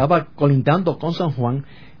ese que estaba colindando con San Juan,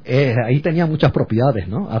 ahí tenía muchas propiedades,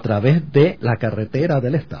 ¿no? A través de la carretera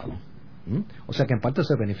del estado. O sea que en parte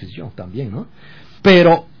se benefició también, ¿no?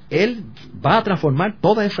 Pero él va a transformar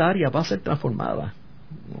toda esa área, va a ser transformada,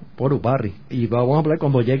 ¿no? Por Ubarri, y vamos a hablar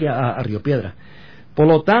cuando llegue a Río Piedra. Por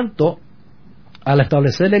lo tanto, al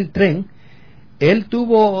establecer el tren, él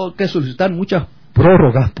tuvo que solicitar muchas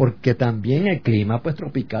prórrogas, porque también el clima pues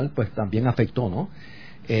tropical pues también afectó, ¿no?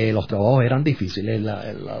 Los trabajos eran difíciles,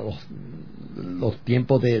 los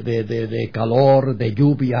tiempos de calor, de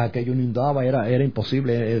lluvia que inundaba, era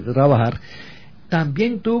imposible trabajar.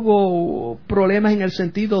 También tuvo problemas en el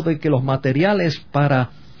sentido de que los materiales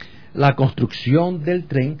para la construcción del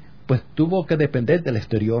tren pues tuvo que depender del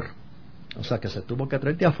exterior, o sea que se tuvo que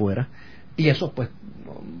traer de afuera, y eso pues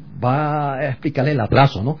va a explicarle el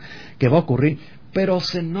atraso, ¿no?, que va a ocurrir. Pero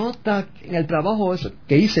se nota en el trabajo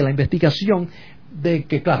que hice, la investigación, de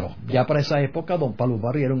que, claro, ya para esa época don Pablo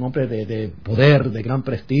Ubarri era un hombre de poder, de gran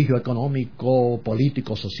prestigio económico,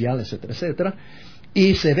 político, social, etcétera, etcétera,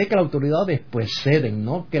 y se ve que las autoridades pues ceden,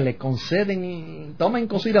 ¿no?, que le conceden, toman en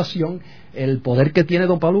consideración el poder que tiene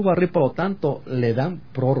don Pablo Ubarri, por lo tanto le dan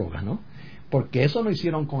prórroga, ¿no? porque eso lo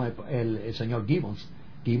hicieron con el señor Gibbons.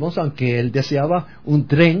 Gibbons, aunque él deseaba un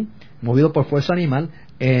tren movido por fuerza animal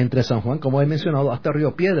entre San Juan, como he mencionado, hasta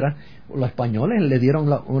Río Piedra, los españoles le dieron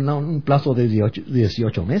un plazo de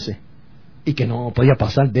 18 meses y que no podía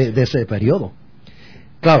pasar de ese periodo.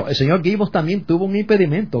 Claro, el señor Gibbons también tuvo un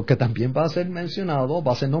impedimento que también va a ser mencionado,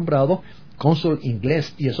 va a ser nombrado cónsul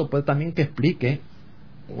inglés, y eso puede también que explique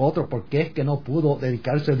otro por qué es que no pudo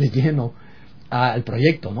dedicarse de lleno al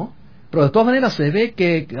proyecto, ¿no? Pero de todas maneras se ve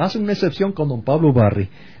que hacen una excepción con don Pablo Ubarri,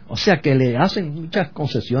 o sea que le hacen muchas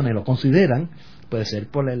concesiones, lo consideran, puede ser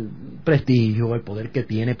por el prestigio, el poder que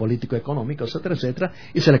tiene político, económico, etcétera, etcétera,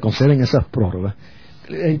 y se le conceden esas prórrogas.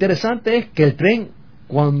 Lo interesante es que el tren,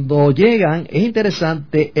 cuando llegan, es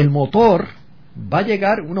interesante, el motor va a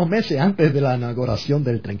llegar unos meses antes de la inauguración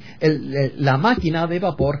del tren. La máquina de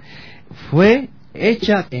vapor fue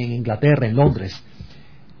hecha en Inglaterra, en Londres,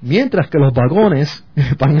 mientras que los vagones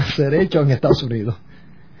van a ser hechos en Estados Unidos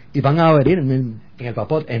y van a venir en el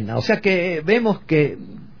vapor. O sea que vemos que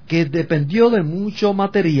dependió de mucho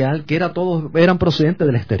material que eran procedentes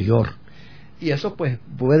del exterior, y eso pues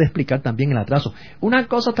puede explicar también el atraso. Una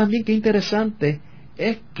cosa también que es interesante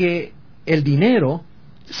es que el dinero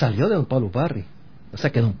salió de don Pablo Ubarri, o sea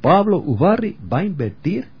que don Pablo Ubarri va a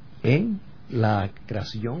invertir en la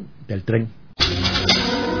creación del tren.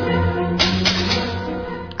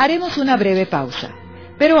 Haremos una breve pausa,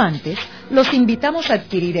 pero antes los invitamos a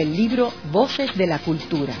adquirir el libro Voces de la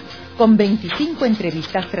Cultura, con 25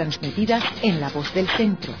 entrevistas transmitidas en La Voz del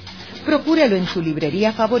Centro. Procúrelo en su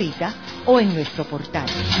librería favorita o en nuestro portal.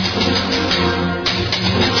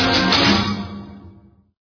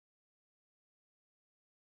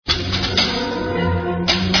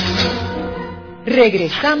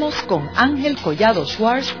 Regresamos con Ángel Collado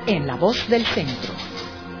Schwartz en La Voz del Centro.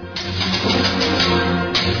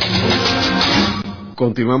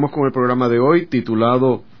 Continuamos con el programa de hoy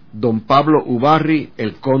titulado Don Pablo Ubarri,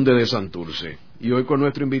 el Conde de Santurce. Y hoy con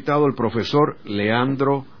nuestro invitado, el profesor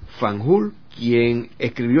Leandro Fanjul, quien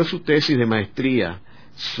escribió su tesis de maestría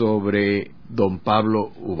sobre Don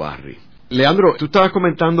Pablo Ubarri. Leandro, tú estabas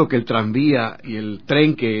comentando que el tranvía y el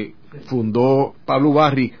tren que fundó Pablo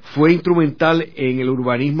Ubarri fue instrumental en el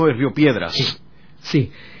urbanismo de Río Piedras.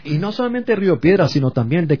 Sí, y no solamente Río Piedras, sino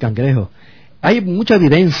también de Cangrejo. Hay mucha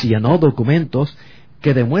evidencia, ¿no? Documentos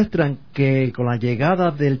que demuestran que con la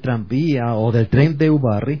llegada del tranvía o del tren de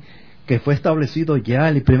Ubarri, que fue establecido ya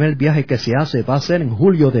el primer viaje que se hace, va a ser en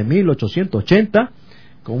julio de 1880,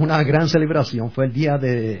 con una gran celebración, fue el día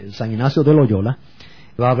de San Ignacio de Loyola.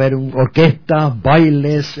 Va a haber orquestas,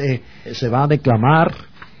 bailes, se va a declamar,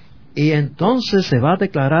 y entonces se va a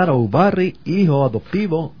declarar a Ubarri hijo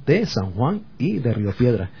adoptivo de San Juan y de Río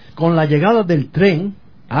Piedras. Con la llegada del tren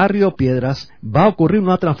a Río Piedras va a ocurrir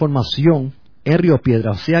una transformación en Río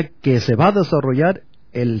Piedras, o sea que se va a desarrollar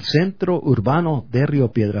el centro urbano de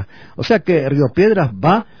Río Piedras. O sea que Río Piedras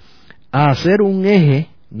va a ser un eje,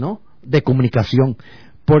 ¿no?, de comunicación,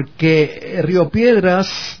 porque Río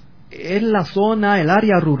Piedras es la zona, el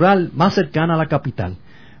área rural más cercana a la capital.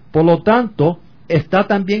 Por lo tanto, está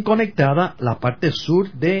también conectada la parte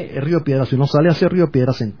sur de Río Piedras. Si uno sale hacia Río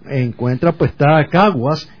Piedras, se encuentra, pues está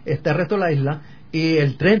Caguas, está el resto de la isla, y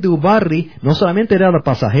el tren de Ubarri no solamente era de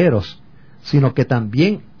pasajeros, sino que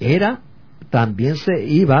también se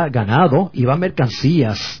iba ganado, iba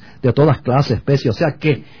mercancías de todas clases, especies, o sea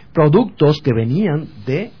que productos que venían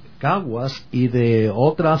de Caguas y de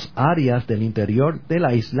otras áreas del interior de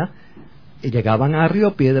la isla llegaban a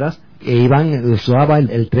Río Piedras e usaba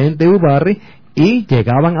el tren de Ubarri y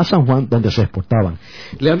llegaban a San Juan, donde se exportaban.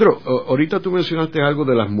 Leandro, ahorita tú mencionaste algo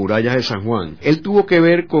de las murallas de San Juan. ¿Él tuvo que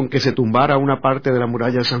ver con que se tumbara una parte de la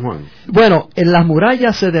muralla de San Juan? Bueno, en las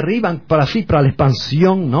murallas se derriban para la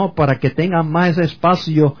expansión, ¿no?, para que tengan más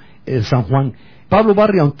espacio San Juan. Pablo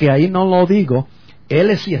Ubarri, aunque ahí no lo digo,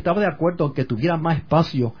 él sí estaba de acuerdo en que tuviera más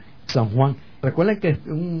espacio San Juan. Recuerden que es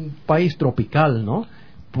un país tropical, ¿no?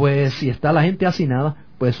 Pues si está la gente hacinada,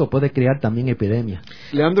 pues eso puede crear también epidemias.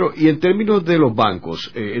 Leandro, y en términos de los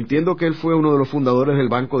bancos, entiendo que él fue uno de los fundadores del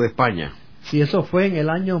Banco de España. Sí, eso fue en el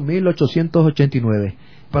año 1889.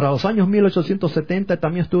 Para los años 1870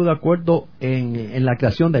 también estuve de acuerdo en la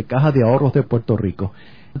creación de Caja de Ahorros de Puerto Rico.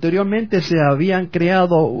 Anteriormente se habían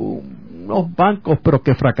creado unos bancos, pero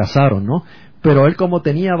que fracasaron, ¿no? Pero él, como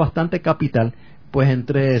tenía bastante capital, pues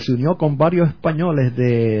se unió con varios españoles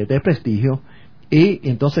de prestigio y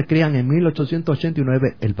entonces crean en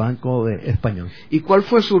 1889 el Banco Español. ¿Y cuál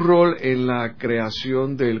fue su rol en la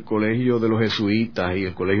creación del Colegio de los Jesuitas y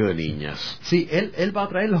el Colegio de Niñas? Sí, él va a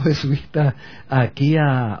traer los jesuitas aquí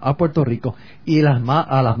a Puerto Rico y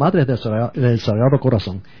a las madres del Sagrado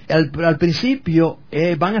Corazón. Al principio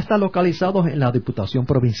van a estar localizados en la Diputación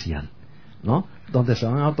Provincial, ¿no? Donde se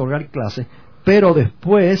van a otorgar clases, pero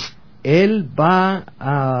después él va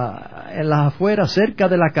en las afueras, cerca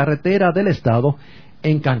de la carretera del Estado,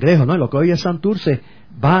 en Cangrejo, ¿no? En lo que hoy es Santurce,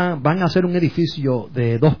 van a hacer un edificio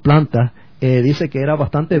de 2 plantas, dice que era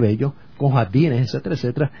bastante bello, con jardines, etcétera,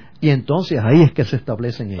 etcétera, y entonces ahí es que se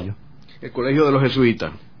establecen ellos. El Colegio de los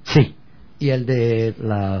Jesuitas. Sí, y el de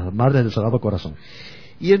las Madres del Sagrado Corazón.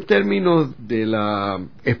 Y en términos de la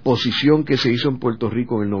exposición que se hizo en Puerto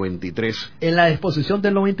Rico en el 93. En la exposición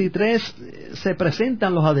del 93 se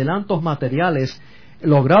presentan los adelantos materiales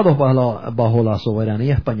logrados bajo la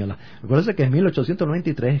soberanía española. Recuérdense que en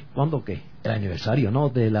 1893, ¿cuándo qué? El aniversario, ¿no?,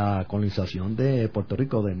 de la colonización de Puerto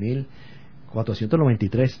Rico de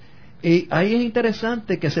 1493. Y ahí es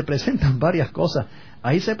interesante que se presentan varias cosas.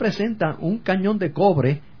 Ahí se presenta un cañón de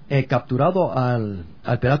cobre capturado al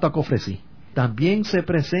pirata Cofresí. También se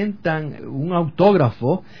presentan un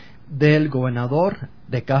autógrafo del gobernador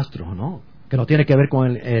de Castro, ¿no?, que no tiene que ver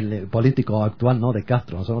con el político actual, ¿no?, de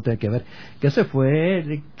Castro, eso no tiene que ver, que ese fue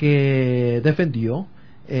el que defendió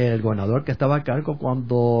el gobernador que estaba a cargo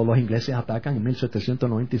cuando los ingleses atacan en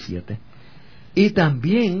 1797. Y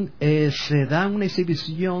también se da una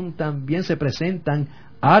exhibición, también se presentan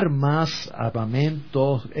armas,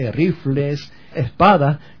 armamentos, rifles,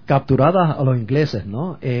 espadas capturadas a los ingleses,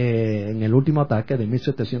 ¿no?, en el último ataque de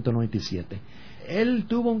 1797. Él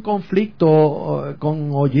tuvo un conflicto con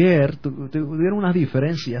Oller, tuvieron unas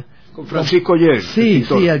diferencias. ¿Con Francisco Oller? Sí,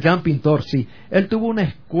 el gran pintor, sí. Él tuvo una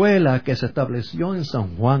escuela que se estableció en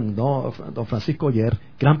San Juan, ¿no?, don Francisco Oller,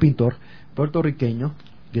 gran pintor puertorriqueño,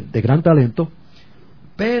 de gran talento,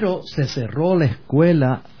 pero se cerró la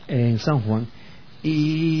escuela en San Juan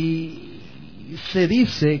y se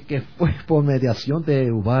dice que fue por mediación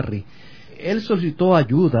de Ubarri. Él solicitó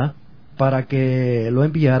ayuda para que lo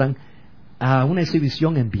enviaran a una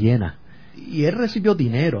exhibición en Viena y él recibió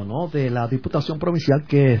dinero, ¿no?, de la Diputación Provincial,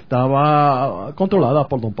 que estaba controlada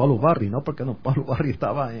por don Pablo Ubarri, ¿no?, porque don Pablo Ubarri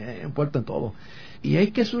estaba envuelto en todo. Y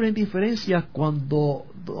hay que surgen diferencias cuando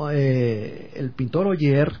el pintor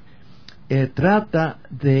Oller trata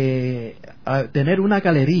de tener una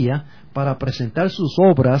galería para presentar sus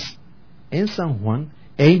obras en San Juan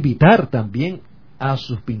e invitar también a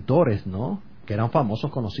sus pintores, ¿no?, que eran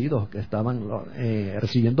famosos, conocidos, que estaban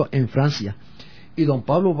recibiendo en Francia. Y don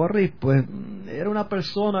Pablo Ubarri, pues, era una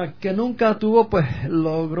persona que nunca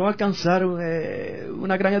logró alcanzar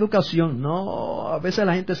una gran educación, ¿no? A veces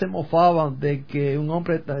la gente se mofaba de que un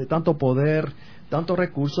hombre de tanto poder, tantos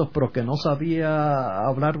recursos, pero que no sabía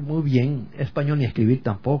hablar muy bien español ni escribir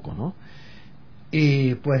tampoco, ¿no?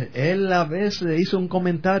 Y pues él a veces hizo un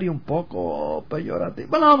comentario un poco peyorativo,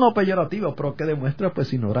 bueno, no peyorativo, pero que demuestra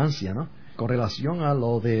pues ignorancia, ¿no?, con relación a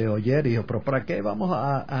lo de Oller. Y dijo, pero ¿para qué vamos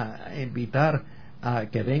a invitar a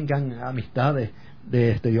que vengan amistades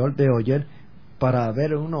de exterior de Oller para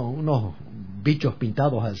ver unos bichos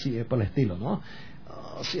pintados así, por el estilo, ¿no?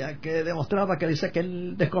 O sea, que demostraba que dice que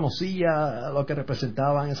él desconocía lo que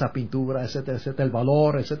representaban esas pinturas, etcétera, etcétera, el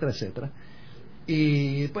valor, etcétera, etcétera.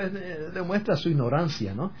 Y pues demuestra su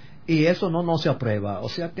ignorancia, ¿no? Y eso no se aprueba. O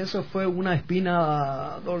sea que eso fue una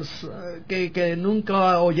espina que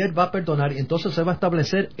nunca Oller va a perdonar. Y entonces se va a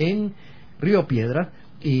establecer en Río Piedra,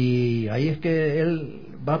 y ahí es que él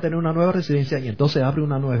va a tener una nueva residencia, y entonces abre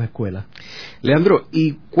una nueva escuela. Leandro,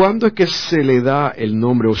 ¿y cuándo es que se le da el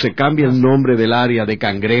nombre o se cambia el nombre del área de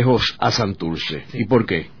Cangrejos a Santurce? Sí. ¿Y por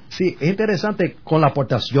qué? Sí, es interesante con la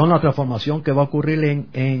aportación, la transformación que va a ocurrir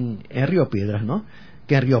en Río Piedras, ¿no?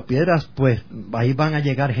 Que en Río Piedras, pues, ahí van a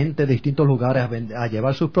llegar gente de distintos lugares a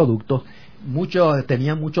llevar sus productos.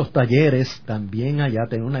 Tenían muchos talleres, también allá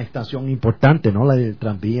tenía una estación importante, ¿no?, la del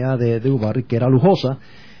tranvía de Ubarri, que era lujosa.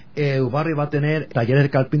 Ubarri va a tener talleres de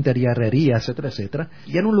carpintería, herrería, etcétera, etcétera.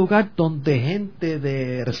 Y era un lugar donde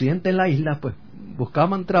gente residente en la isla, pues,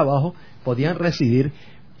 buscaban trabajo, podían residir.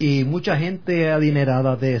 Y mucha gente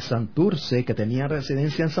adinerada de Santurce, que tenía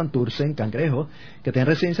residencia en Santurce, en Cangrejo, que tenían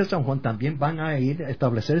residencia en San Juan, también van a ir a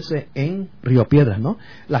establecerse en Río Piedras, ¿no?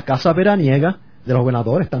 La casa veraniega de los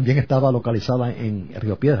gobernadores también estaba localizada en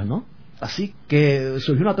Río Piedras, ¿no? Así que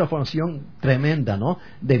surgió una transformación tremenda, ¿no?,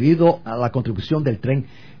 debido a la contribución del tren.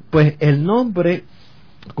 Pues el nombre,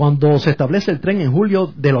 cuando se establece el tren en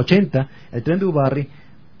julio del 80, el tren de Ubarri,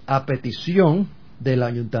 a petición del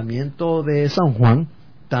Ayuntamiento de San Juan,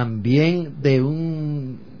 también de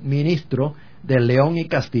un ministro de León y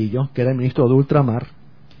Castillo, que era el ministro de Ultramar,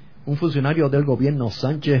 un funcionario del gobierno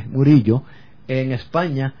Sánchez Murillo, en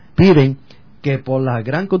España, piden que por la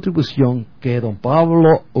gran contribución que don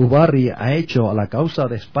Pablo Ubarri ha hecho a la causa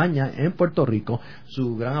de España en Puerto Rico,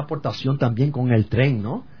 su gran aportación también con el tren,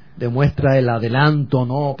 ¿no?, demuestra el adelanto,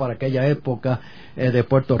 ¿no?, para aquella época de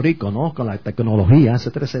Puerto Rico, ¿no?, con la tecnología,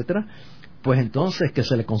 etcétera, etcétera, pues entonces que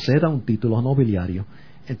se le conceda un título nobiliario.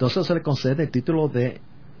 Entonces se le concede el título de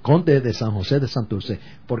Conde de San José de Santurce.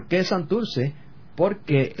 ¿Por qué Santurce?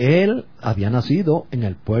 Porque él había nacido en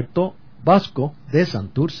el puerto vasco de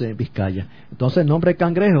Santurce, Vizcaya. Entonces el nombre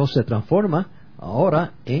Cangrejo se transforma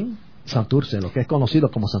ahora en Santurce, lo que es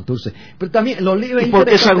conocido como Santurce. Pero también los libros. ¿Y por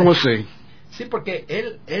qué San José? Sí, porque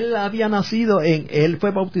él había nacido él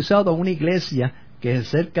fue bautizado en una iglesia que es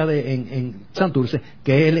cerca en Santurce,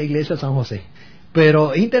 que es la iglesia de San José.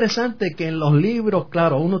 Pero es interesante que en los libros,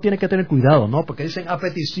 claro, uno tiene que tener cuidado, ¿no? Porque dicen a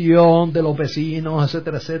petición de los vecinos,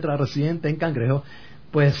 etcétera, etcétera, residentes en Cangrejo,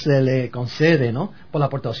 pues se le concede, ¿no?, por las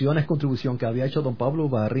aportaciones, contribución que había hecho don Pablo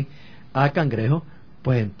Ubarri a Cangrejo,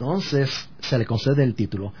 pues entonces se le concede el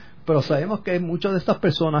título. Pero sabemos que muchas de estas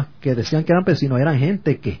personas que decían que eran vecinos eran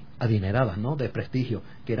gente que adineradas, ¿no?, de prestigio,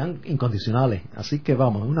 que eran incondicionales. Así que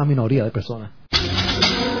vamos, una minoría de personas.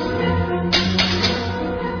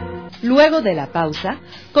 Luego de la pausa,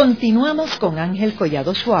 continuamos con Ángel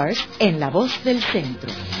Collado Schwartz en La Voz del Centro.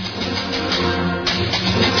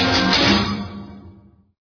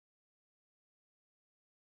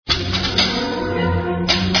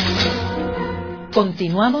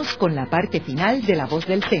 Continuamos con la parte final de La Voz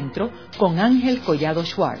del Centro con Ángel Collado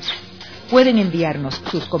Schwartz. Pueden enviarnos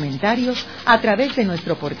sus comentarios a través de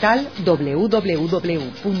nuestro portal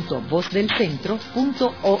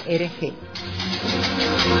www.vozdelcentro.org.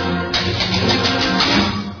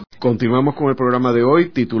 Continuamos con el programa de hoy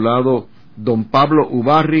titulado Don Pablo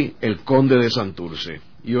Ubarri, el Conde de Santurce.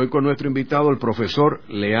 Y hoy con nuestro invitado, el profesor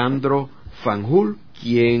Leandro Fanjul,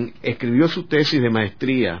 quien escribió su tesis de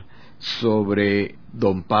maestría sobre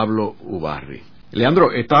don Pablo Ubarri.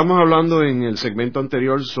 Leandro, estábamos hablando en el segmento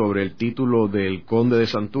anterior sobre el título del Conde de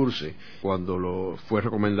Santurce, cuando lo fue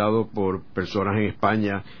recomendado por personas en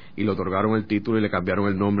España y le otorgaron el título y le cambiaron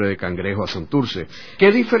el nombre de Cangrejo a Santurce.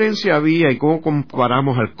 ¿Qué diferencia había y cómo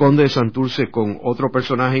comparamos al Conde de Santurce con otro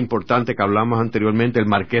personaje importante que hablamos anteriormente, el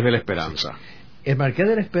Marqués de la Esperanza? El Marqués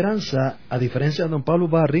de la Esperanza, a diferencia de don Pablo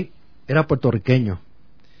Ubarri, era puertorriqueño.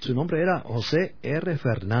 Su nombre era José R.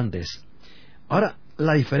 Fernández. Ahora,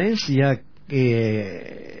 la diferencia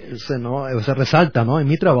que se resalta, ¿no?, en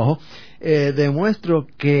mi trabajo, demuestro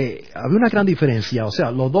que había una gran diferencia. O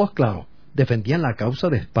sea, los dos, claro, defendían la causa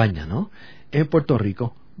de España, ¿no?, en Puerto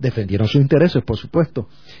Rico, defendieron sus intereses, por supuesto,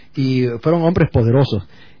 y fueron hombres poderosos.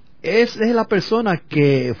 Es la persona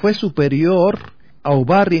que fue superior a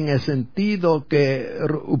Ubarri en el sentido que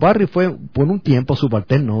Ubarri fue por un tiempo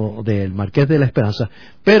subalterno del Marqués de la Esperanza,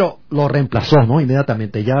 pero lo reemplazó, ¿no?,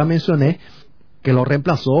 inmediatamente. Ya mencioné que lo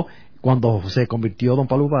reemplazó cuando se convirtió don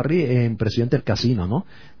Pablo Ubarri en presidente del casino, ¿no?,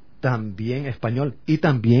 también español, y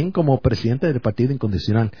también como presidente del Partido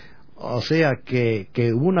Incondicional. O sea que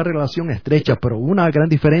hubo una relación estrecha, pero hubo una gran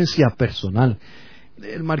diferencia personal.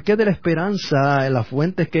 El Marqués de la Esperanza, en las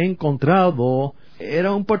fuentes que he encontrado,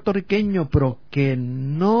 era un puertorriqueño, pero que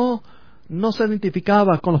no se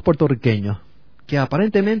identificaba con los puertorriqueños, que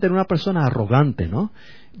aparentemente era una persona arrogante, ¿no?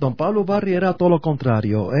 Don Pablo Ubarri era todo lo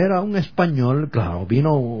contrario, era un español, claro,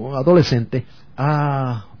 vino adolescente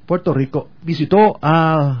a Puerto Rico, visitó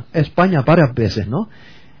a España varias veces, ¿no?,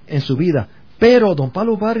 en su vida, pero don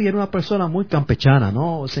Pablo Ubarri era una persona muy campechana,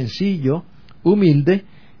 ¿no?, sencillo, humilde,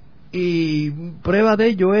 y prueba de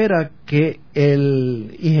ello era que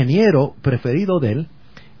el ingeniero preferido de él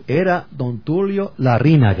era don Tulio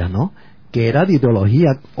Larrínaga, ¿no?, que era de ideología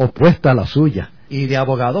opuesta a la suya, y de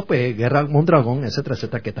abogado, pues Guerra Mondragón, etcétera,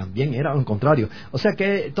 etcétera, que también era lo contrario. O sea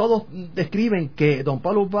que todos describen que don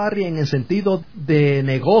Pablo Ubarri, en el sentido de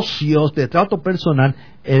negocios, de trato personal,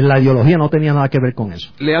 la ideología no tenía nada que ver con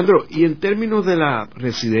eso. Leandro, y en términos de la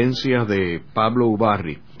residencia de Pablo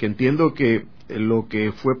Ubarri, que entiendo que lo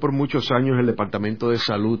que fue por muchos años el Departamento de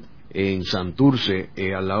Salud en Santurce,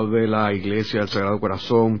 al lado de la Iglesia del Sagrado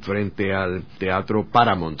Corazón, frente al Teatro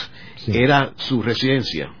Paramount, sí, era su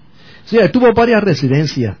residencia. Sí, él tuvo varias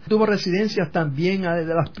residencias. Tuvo residencias también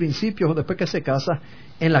desde los principios, después que se casa,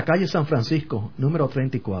 en la calle San Francisco, número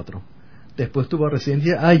 34. Después tuvo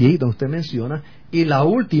residencia allí, donde usted menciona, y la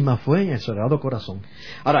última fue en el Sagrado Corazón.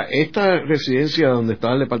 Ahora, esta residencia donde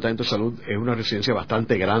está el Departamento de Salud es una residencia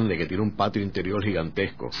bastante grande, que tiene un patio interior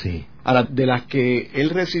gigantesco. Sí. Ahora, de las que él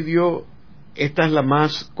residió, esta es la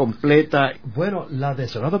más completa. Bueno, la de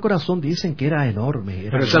Sagrado Corazón dicen que era enorme.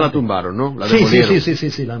 Pero esa la tumbaron, ¿no? La sí, demolieron.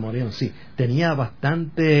 sí, la demolieron, sí. Tenía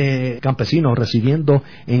bastante campesinos residiendo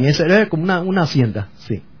en esa, era como una hacienda,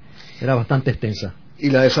 sí. Era bastante extensa. ¿Y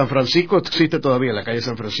la de San Francisco existe todavía, la calle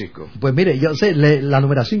San Francisco? Pues mire, yo sé, la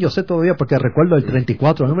numeración yo sé todavía porque recuerdo el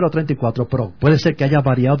 34, el número 34, pero puede ser que haya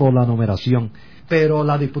variado la numeración. Pero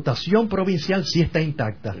la Diputación Provincial sí está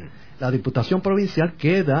intacta. La Diputación Provincial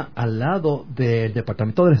queda al lado del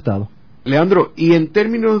Departamento del Estado. Leandro, y en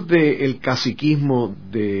términos del caciquismo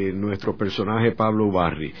de nuestro personaje Pablo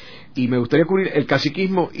Ubarri, y me gustaría cubrir el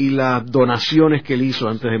caciquismo y las donaciones que él hizo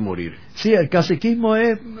antes de morir. Sí, el caciquismo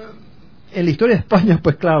es, en la historia de España,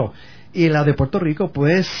 pues claro, y la de Puerto Rico,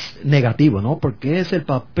 pues negativo, ¿no? Porque es el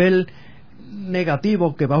papel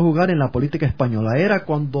negativo que va a jugar en la política española. Era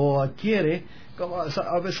cuando adquiere, como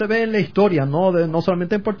a veces se ve en la historia, no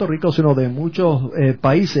solamente en Puerto Rico, sino de muchos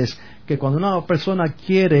países, que cuando una persona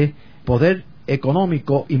adquiere poder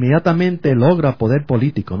económico, inmediatamente logra poder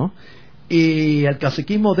político, ¿no? Y el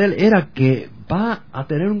caciquismo de él era que va a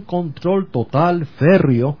tener un control total,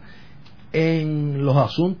 férreo, en los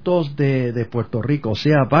asuntos de Puerto Rico. O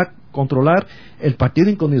sea, va a controlar el partido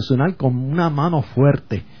incondicional con una mano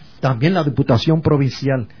fuerte. También la Diputación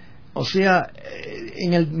Provincial. O sea,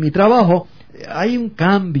 mi trabajo hay un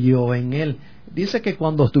cambio en él. Dice que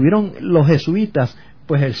cuando estuvieron los jesuitas,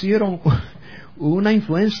 pues ejercieron una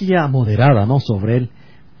influencia moderada, ¿no?, sobre él.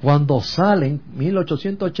 Cuando salen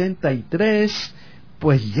 1883,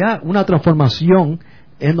 pues ya una transformación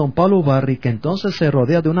en don Pablo Ubarri, que entonces se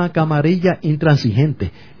rodea de una camarilla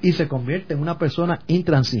intransigente y se convierte en una persona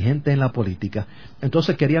intransigente en la política.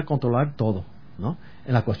 Entonces quería controlar todo, ¿no?,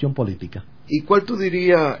 en la cuestión política. ¿Y cuál tú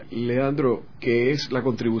dirías, Leandro, que es la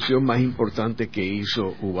contribución más importante que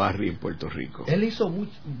hizo Ubarri en Puerto Rico? Él hizo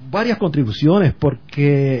varias contribuciones,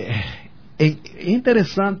 porque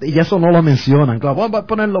interesante, y eso no lo mencionan. Claro, vamos a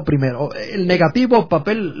ponerlo primero. El negativo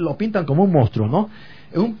papel lo pintan como un monstruo, ¿no?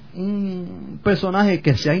 Es un personaje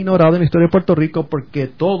que se ha ignorado en la historia de Puerto Rico, porque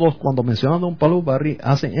todos, cuando mencionan a don Pablo Ubarri,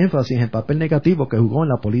 hacen énfasis en el papel negativo que jugó en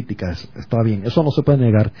la política. Está bien, eso no se puede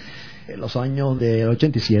negar. En los años del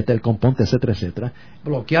 87, el componte, etcétera, etcétera,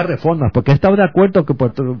 bloquear reformas, porque estaba de acuerdo que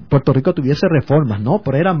Puerto Rico tuviese reformas, ¿no?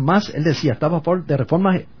 Pero eran más, él decía, estaba a favor de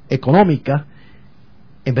reformas económicas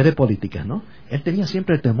en vez de políticas, ¿no? Él tenía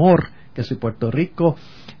siempre el temor que si Puerto Rico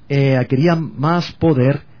adquiría más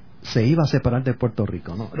poder, se iba a separar de Puerto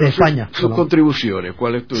Rico, ¿no? De España. ¿Sus contribuciones?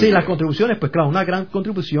 ¿Cuál es tu idea? Sí, las contribuciones, pues claro, una gran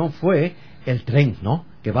contribución fue el tren, ¿no?,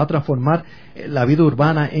 que va a transformar la vida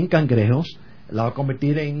urbana en Cangrejos, la va a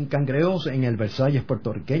convertir en Cangrejos en el Versalles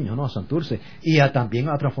puertorriqueño, ¿no?, a Santurce, y también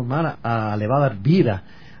a transformar, le va a dar vida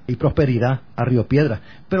y prosperidad a Río Piedras.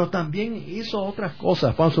 Pero también hizo otras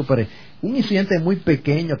cosas, Juan Superé. Un incidente muy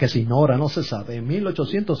pequeño que se ignora, no se sabe. En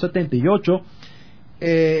 1878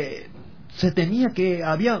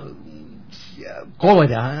 había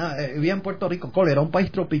cólera, había en Puerto Rico cólera, un país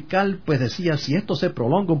tropical, pues decía, si esto se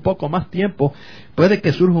prolonga un poco más tiempo, puede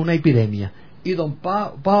que surja una epidemia. Y don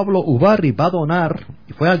Pablo Ubarri va a donar,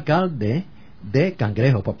 y fue alcalde de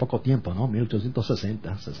Cangrejo por poco tiempo, ¿no?,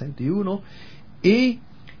 1860, 61, y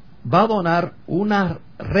va a donar unas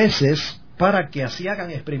reses para que así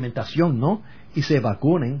hagan experimentación, ¿no?, y se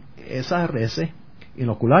vacunen esas reses,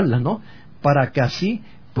 inocularlas, ¿no?, para que así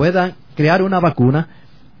puedan crear una vacuna.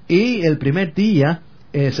 Y el primer día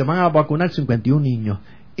se van a vacunar 51 niños,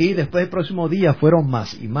 y después el próximo día fueron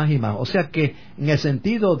más y más y más. O sea que en el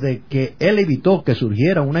sentido de que él evitó que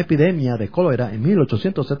surgiera una epidemia de cólera en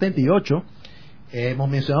 1878, hemos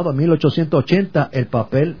mencionado en 1880 el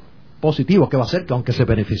papel positivo que va a ser, que aunque se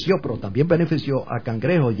benefició, pero también benefició a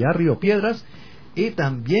Cangrejo y a Río Piedras. Y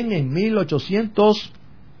también en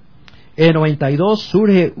 1892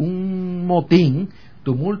 surge un motín,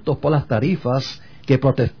 tumultos por las tarifas, que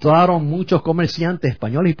protestaron muchos comerciantes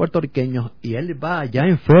españoles y puertorriqueños, y él va ya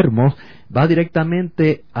enfermo, va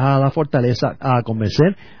directamente a la fortaleza a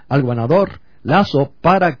convencer al gobernador Lazo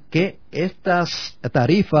para que estas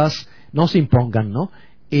tarifas no se impongan, ¿no?,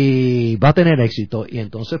 y va a tener éxito. Y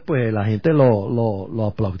entonces pues la gente lo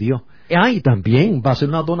aplaudió. Y también va a hacer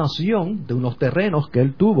una donación de unos terrenos que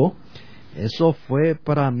él tuvo. Eso fue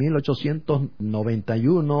para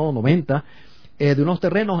 1891-90, de unos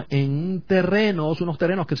terrenos unos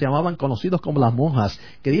terrenos que se llamaban, conocidos como las monjas,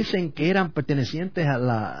 que dicen que eran pertenecientes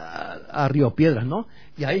a Río Piedras, ¿no?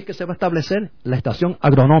 Y ahí es que se va a establecer la estación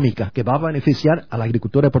agronómica que va a beneficiar a la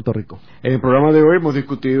agricultura de Puerto Rico. En el programa de hoy hemos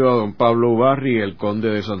discutido a don Pablo Ubarri, el conde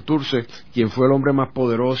de Santurce, quien fue el hombre más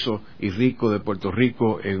poderoso y rico de Puerto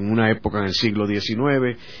Rico en una época en el siglo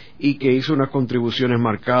XIX, y que hizo unas contribuciones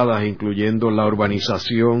marcadas, incluyendo la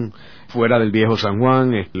urbanización fuera del viejo San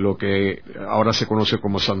Juan, lo que ahora se conoce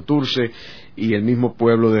como Santurce, y el mismo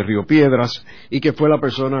pueblo de Río Piedras, y que fue la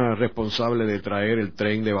persona responsable de traer el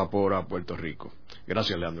tren de vapor a Puerto Rico.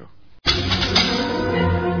 Gracias, Leandro.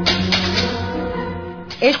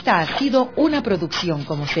 Esta ha sido una producción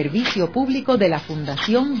como servicio público de la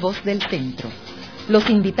Fundación Voz del Centro. Los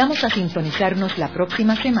invitamos a sintonizarnos la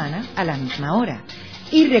próxima semana a la misma hora.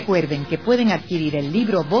 Y recuerden que pueden adquirir el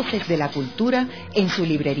libro Voces de la Cultura en su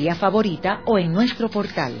librería favorita o en nuestro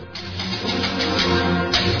portal.